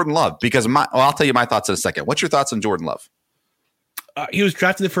thoughts on Jordan Love? Because I'll tell you my thoughts in a second. What's your thoughts on Jordan Love? He was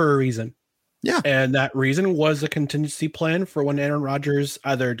drafted for a reason. Yeah. And that reason was a contingency plan for when Aaron Rodgers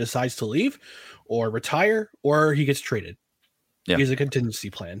either decides to leave or retire or he gets traded. Yeah. He's a contingency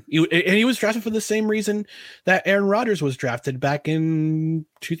plan. He was drafted for the same reason that Aaron Rodgers was drafted back in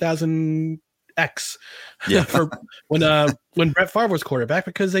 2000X. Yeah. For when Brett Favre was quarterback,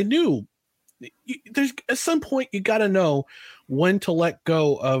 because they knew there's at some point you got to know when to let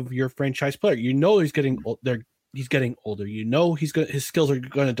go of your franchise player. He's getting older. His skills are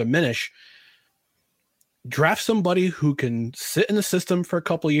going to diminish. Draft somebody who can sit in the system for a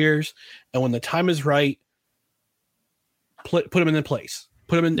couple of years, and when the time is right, put him in the place.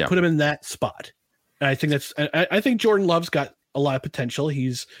 Put him in that spot. And I think Jordan Love's got a lot of potential.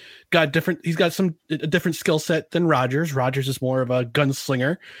 He's got a different skill set than Rodgers. Rodgers is more of a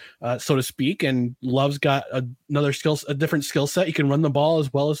gunslinger, so to speak, and Love's got a different skill set. He can run the ball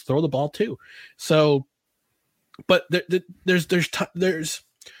as well as throw the ball too. So, but there's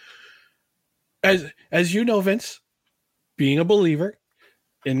as you know, Vince, being a believer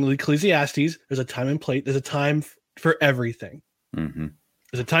in Ecclesiastes, there's a time and place. There's a time for everything. Mm-hmm.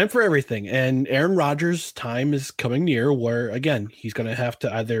 There's a time for everything, and Aaron Rodgers' time is coming near where, again, he's going to have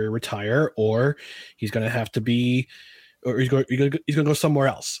to either retire or he's going to have to be, or he's going to go somewhere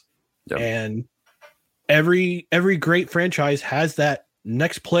else. Yep. And every great franchise has that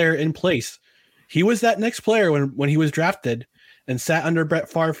next player in place. He was that next player when he was drafted and sat under Brett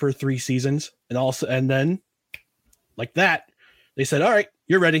Favre for 3 seasons, and then like that, they said, "All right,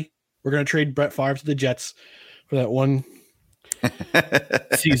 you're ready. We're going to trade Brett Favre to the Jets for that one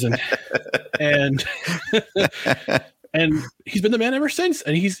season, and he's been the man ever since.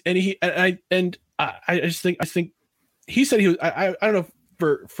 And I just think he said he was. I don't know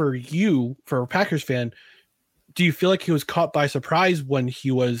for you, for a Packers fan, do you feel like he was caught by surprise when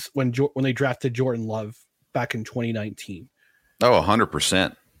they drafted Jordan Love back in 2019? Oh,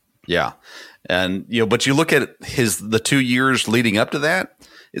 100%. Yeah. And, but you look at the 2 years leading up to that,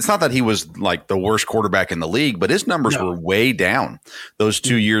 it's not that he was like the worst quarterback in the league, but his numbers were way down those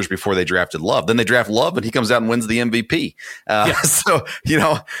 2 years before they drafted Love. Then they draft Love and he comes out and wins the MVP. So,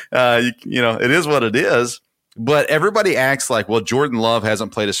 it is what it is. But everybody acts like, well, Jordan Love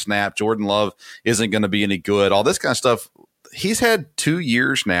hasn't played a snap. Jordan Love isn't going to be any good. All this kind of stuff. He's had 2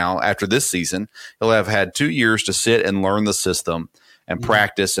 years now after this season. He'll have had 2 years to sit and learn the system and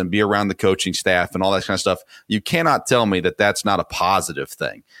practice and be around the coaching staff and all that kind of stuff. You cannot tell me that that's not a positive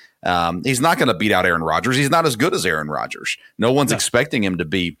thing. He's not going to beat out Aaron Rodgers. He's not as good as Aaron Rodgers. No one's expecting him to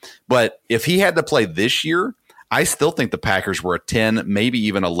be. But if he had to play this year, I still think the Packers were a 10, maybe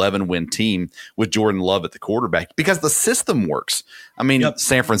even 11-win team with Jordan Love at the quarterback because the system works. I mean,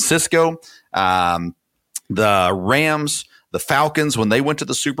 San Francisco, the Rams, the Falcons, when they went to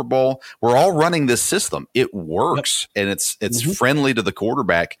the Super Bowl, we're all running this system. It works, and it's friendly to the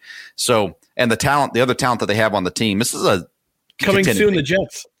quarterback. So, and the other talent that they have on the team, this is a coming soon. The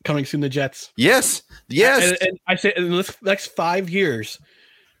Jets. Yes. And I say in the next 5 years,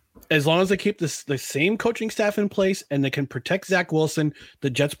 as long as they keep the same coaching staff in place and they can protect Zach Wilson, the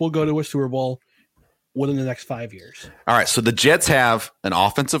Jets will go to a Super Bowl within the next 5 years. All right. So the Jets have an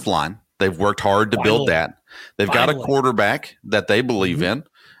offensive line. They've worked hard to build that. They've got a quarterback that they believe in.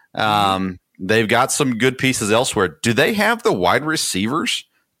 They've got some good pieces elsewhere. Do they have the wide receivers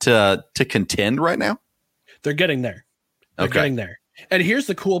to contend right now? They're getting there. Getting there. And here's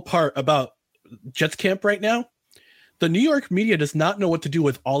the cool part about Jets camp right now. The New York media does not know what to do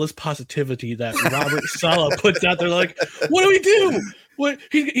with all this positivity that Robert Saleh puts out there. Like, what do we do?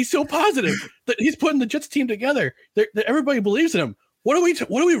 He's so positive that he's putting the Jets team together. Everybody believes in him. What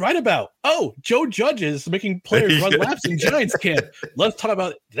do we write about? Oh, Joe Judge is making players run laps in Giants camp. Let's talk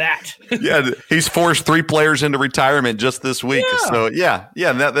about that. Yeah, he's forced 3 players into retirement just this week. Yeah.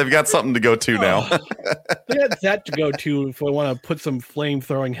 So they've got something to go to now. They got that to go to if we want to put some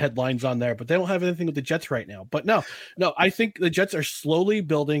flame-throwing headlines on there, but they don't have anything with the Jets right now. But no, I think the Jets are slowly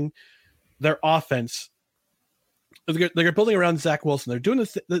building their offense. They're building around Zach Wilson. They're doing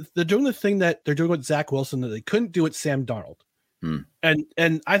the thing that they're doing with Zach Wilson that they couldn't do with Sam Darnold. And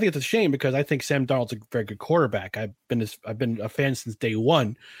I think it's a shame because I think Sam Darnold's a very good quarterback. I've been a fan since day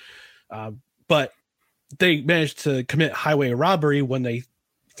one, but they managed to commit highway robbery when they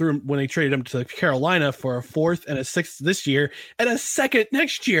traded him to Carolina for a 4th and a 6th this year and a 2nd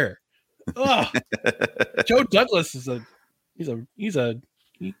next year. Oh, Joe Douglas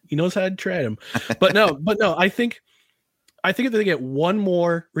he knows how to trade him. But no, I think if they get one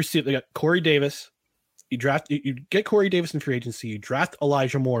more receiver, they got Corey Davis. You get Corey Davis in free agency. You draft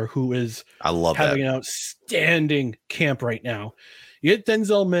Elijah Moore, who is having an outstanding camp right now. You get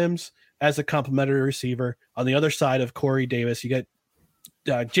Denzel Mims as a complimentary receiver. On the other side of Corey Davis, you get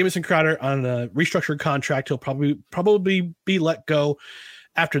Jamison Crowder on a restructured contract. He'll probably be let go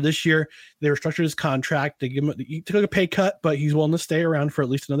after this year. They restructured his contract. He took a pay cut, but he's willing to stay around for at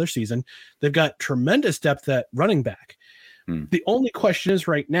least another season. They've got tremendous depth at running back. The only question is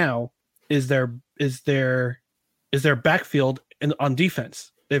right now is their backfield on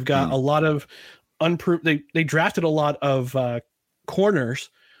defense. They've got a lot of unproven. They drafted a lot of corners,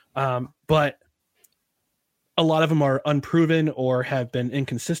 but a lot of them are unproven or have been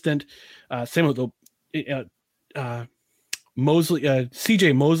inconsistent. Same with the Mosley.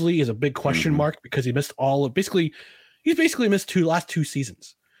 CJ Mosley is a big question mark because he missed he's basically missed last 2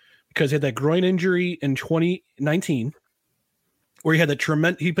 seasons because he had that groin injury in 2019. Where he had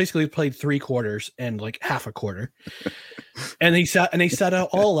he basically played 3 quarters and like half a quarter, and he sat out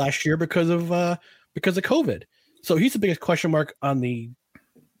all last year because of COVID. So he's the biggest question mark on the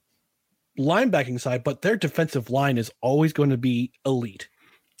linebacking side, but their defensive line is always going to be elite.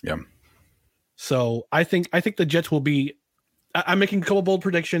 Yeah. So I think the Jets will be. I'm making a couple bold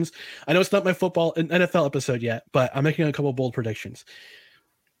predictions. I know it's not my football and NFL episode yet, but I'm making a couple bold predictions.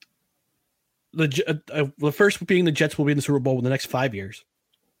 The first being the Jets will be in the Super Bowl in the next 5 years.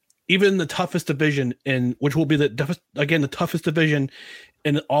 Even the toughest division which will be the toughest division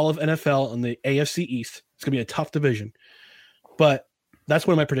in all of NFL and the AFC East. It's going to be a tough division. But that's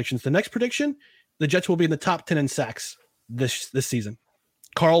one of my predictions. The next prediction, the Jets will be in the top 10 in sacks this season.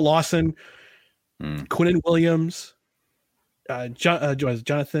 Carl Lawson, Quinnen Williams,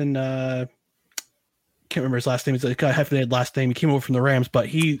 Jonathan can't remember his last name. He's got a hyphenated last name. He came over from the Rams, but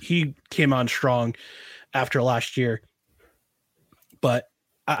he came on strong after last year. But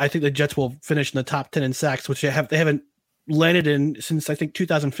I think the Jets will finish in the top 10 in sacks, which they haven't landed in since I think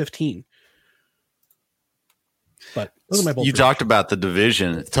 2015. But those are my bold you talked about the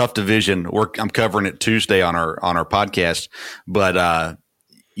division, tough division. I'm covering it Tuesday on our podcast, but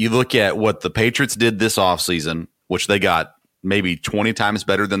you look at what the Patriots did this offseason, which they got maybe 20 times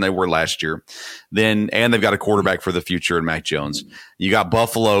better than they were last year. And they've got a quarterback for the future in Mac Jones. You got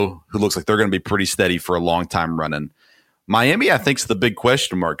Buffalo, who looks like they're going to be pretty steady for a long time running. Miami, I think, is the big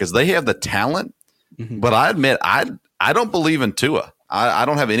question mark because they have the talent, but I admit I don't believe in Tua. I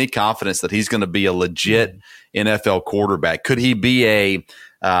don't have any confidence that he's going to be a legit NFL quarterback. Could he be a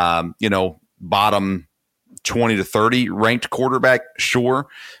bottom 20 to 30 ranked quarterback? Sure.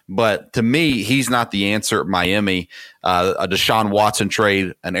 But to me, he's not the answer at Miami. A Deshaun Watson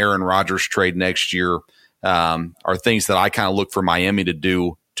trade, an Aaron Rodgers trade next year are things that I kind of look for Miami to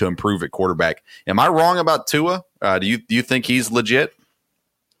do to improve at quarterback. Am I wrong about Tua? Do you think he's legit?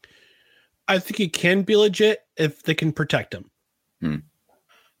 I think he can be legit if they can protect him.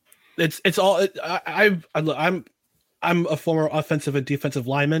 It's all I'm a former offensive and defensive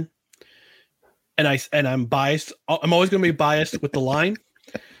lineman, and I'm biased. I'm always going to be biased with the line,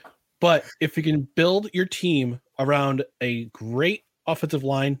 but if you can build your team around a great offensive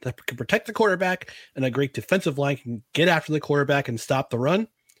line that can protect the quarterback and a great defensive line can get after the quarterback and stop the run,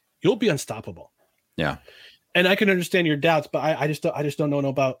 you'll be unstoppable. Yeah, and I can understand your doubts, but I just don't know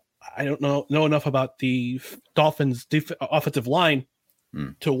about. I don't know enough about the Dolphins' offensive line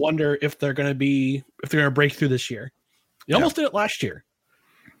to wonder if they're going to break through this year. They almost did it last year.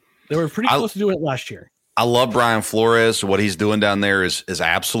 They were pretty close to doing it last year. I love Brian Flores. What he's doing down there is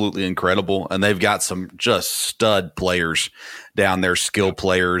absolutely incredible, and they've got some just stud players down there, skill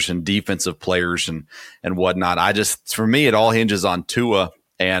players and defensive players and whatnot. For me, it all hinges on Tua,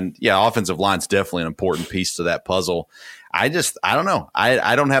 and offensive line's definitely an important piece to that puzzle. I don't know.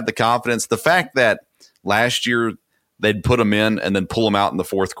 I don't have the confidence. The fact that last year they'd put him in and then pull him out in the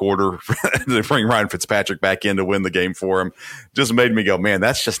fourth quarter to bring Ryan Fitzpatrick back in to win the game for him just made me go, man,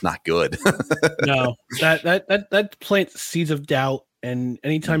 that's just not good. No, that plants seeds of doubt. And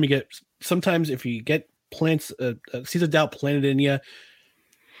anytime sometimes if you get seeds of doubt planted in you,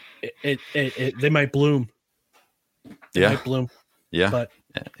 they might bloom. They might bloom. Yeah. But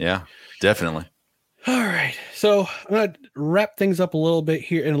yeah, definitely. All right. So I'm going to wrap things up a little bit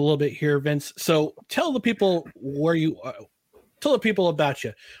here, Vince. So tell the people tell the people about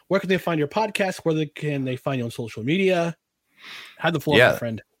you. Where can they find your podcast? Where can they find you on social media? Have the floor, my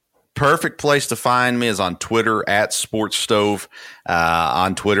friend. Perfect place to find me is on Twitter at Sports Stove.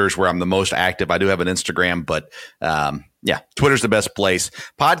 On Twitter is where I'm the most active. I do have an Instagram, but Twitter's the best place.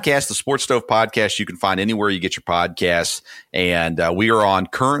 Podcast, the Sports Stove Podcast, you can find anywhere you get your podcasts. And we are on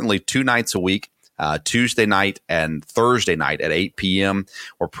currently 2 nights a week. Tuesday night and Thursday night at 8 p.m.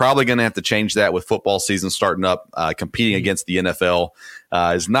 We're probably going to have to change that with football season starting up. Competing against the NFL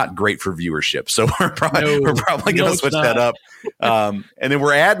is not great for viewership. So we're probably going to switch that up. And then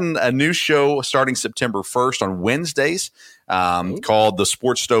we're adding a new show starting September 1st on Wednesdays called the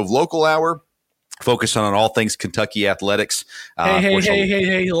Sports Stove Local Hour. Focusing on all things Kentucky athletics.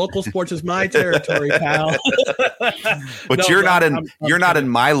 Hey! Local sports is my territory, pal. But you're not in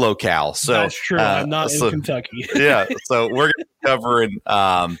my locale, so that's true. I'm not in Kentucky. So we're going to be covering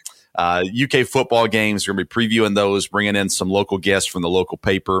UK football games. We're going to be previewing those, bringing in some local guests from the local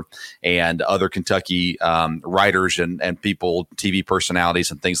paper and other Kentucky writers and people, TV personalities,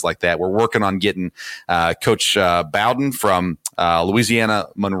 and things like that. We're working on getting Coach Bowden from Louisiana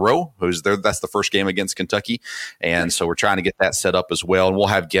Monroe, who's there. That's the first game against Kentucky. And so we're trying to get that set up as well. And we'll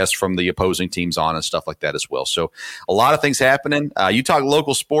have guests from the opposing teams on and stuff like that as well. So a lot of things happening. You talk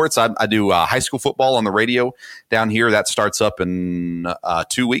local sports. I do high school football on the radio down here. That starts up in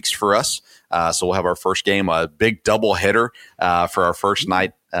 2 weeks for us. So we'll have our first game, a big double header for our first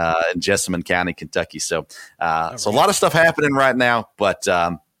night in Jessamine County, Kentucky. So a lot of stuff happening right now, but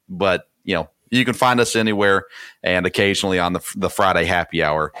you can find us anywhere and occasionally on the Friday happy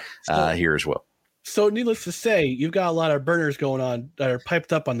hour here as well. So needless to say, you've got a lot of burners going on that are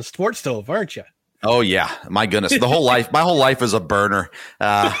piped up on the Sports Stove, aren't you? Oh yeah. My goodness. My whole life is a burner.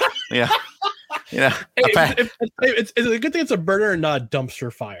 Yeah. It's a good thing it's a burner and not a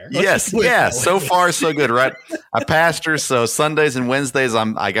dumpster fire. Yes. Yeah. So far, so good, right? I pastor, so Sundays and Wednesdays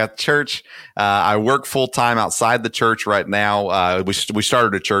I got church. I work full time outside the church right now. We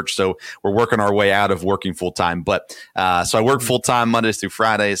started a church, so we're working our way out of working full time. But so I work full time Mondays through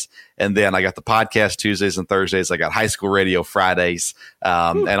Fridays, And then I got the podcast Tuesdays and Thursdays. I got high school radio Fridays,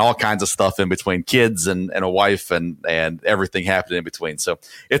 and all kinds of stuff in between, kids and a wife and everything happening in between. So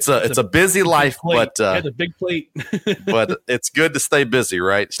it's a busy life, but a big plate. but it's good to stay busy,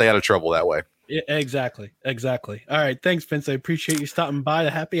 right? Stay out of trouble that way. Yeah, exactly. All right. Thanks, Vince. I appreciate you stopping by the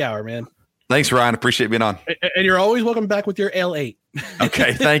happy hour, man. Thanks, Ryan. Appreciate being on. And you're always welcome back with your Ale-8.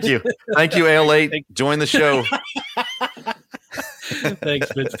 Okay. Thank you. Thank you, Ale-8. Join the show.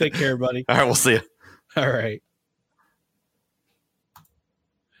 Thanks, Vince. Take care, buddy. All right. We'll see you. All right.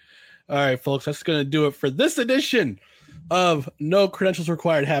 All right, folks. That's going to do it for this edition of No Credentials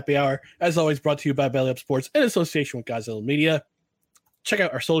Required Happy Hour. As always, brought to you by Belly Up Sports in association with Godzilla Media. Check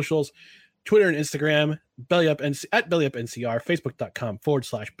out our socials. Twitter and Instagram, at BellyUpNCR,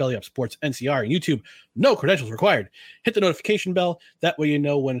 Facebook.com/BellyUpSportsNCR, and YouTube, No Credentials Required. Hit the notification bell. That way you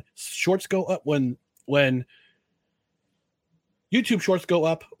know when shorts go up, when YouTube shorts go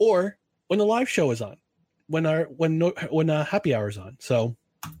up, or when the live show is on, when happy hour is on. So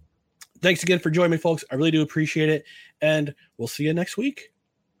thanks again for joining me, folks. I really do appreciate it, and we'll see you next week.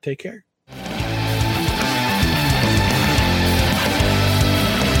 Take care.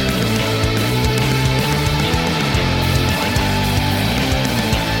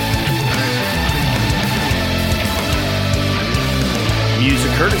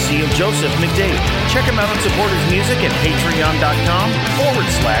 Music courtesy of Joseph McDade. Check him out and support his music at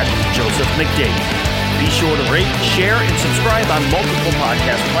patreon.com/Joseph McDade. Be sure to rate, share, and subscribe on multiple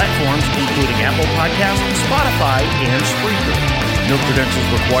podcast platforms, including Apple Podcasts, Spotify, and Spreaker. No Credentials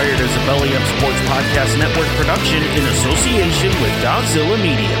Required is a Belly Up Sports Podcast Network production in association with Godzilla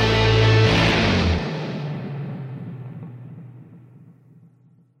Media.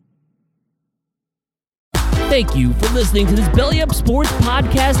 Thank you for listening to this Belly Up Sports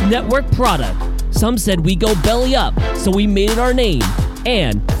Podcast Network product. Some said we go belly up, so we made it our name,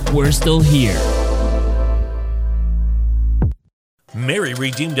 and we're still here. Mary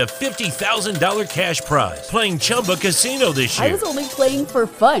redeemed a $50,000 cash prize playing Chumba Casino this year. I was only playing for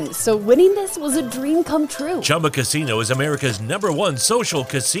fun, so winning this was a dream come true. Chumba Casino is America's #1 social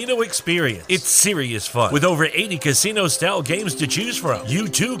casino experience. It's serious fun. With over 80 casino-style games to choose from, you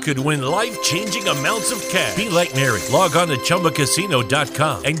too could win life-changing amounts of cash. Be like Mary. Log on to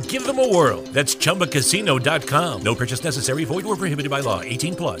ChumbaCasino.com and give them a whirl. That's ChumbaCasino.com. No purchase necessary. Void where prohibited by law.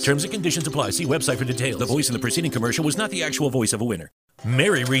 18+. Terms and conditions apply. See website for details. The voice in the preceding commercial was not the actual voice of a winner.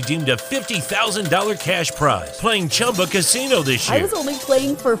 Mary redeemed a $50,000 cash prize playing Chumba Casino this year. I was only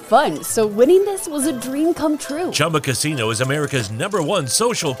playing for fun, so winning this was a dream come true. Chumba Casino is America's #1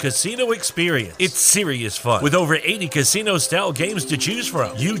 social casino experience. It's serious fun. With over 80 casino-style games to choose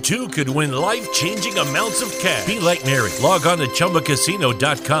from, you too could win life-changing amounts of cash. Be like Mary. Log on to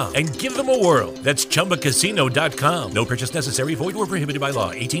ChumbaCasino.com and give them a whirl. That's ChumbaCasino.com. No purchase necessary. Void where prohibited by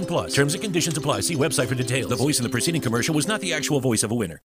law. 18+. Terms and conditions apply. See website for details. The voice in the preceding commercial was not the actual voice of a winner.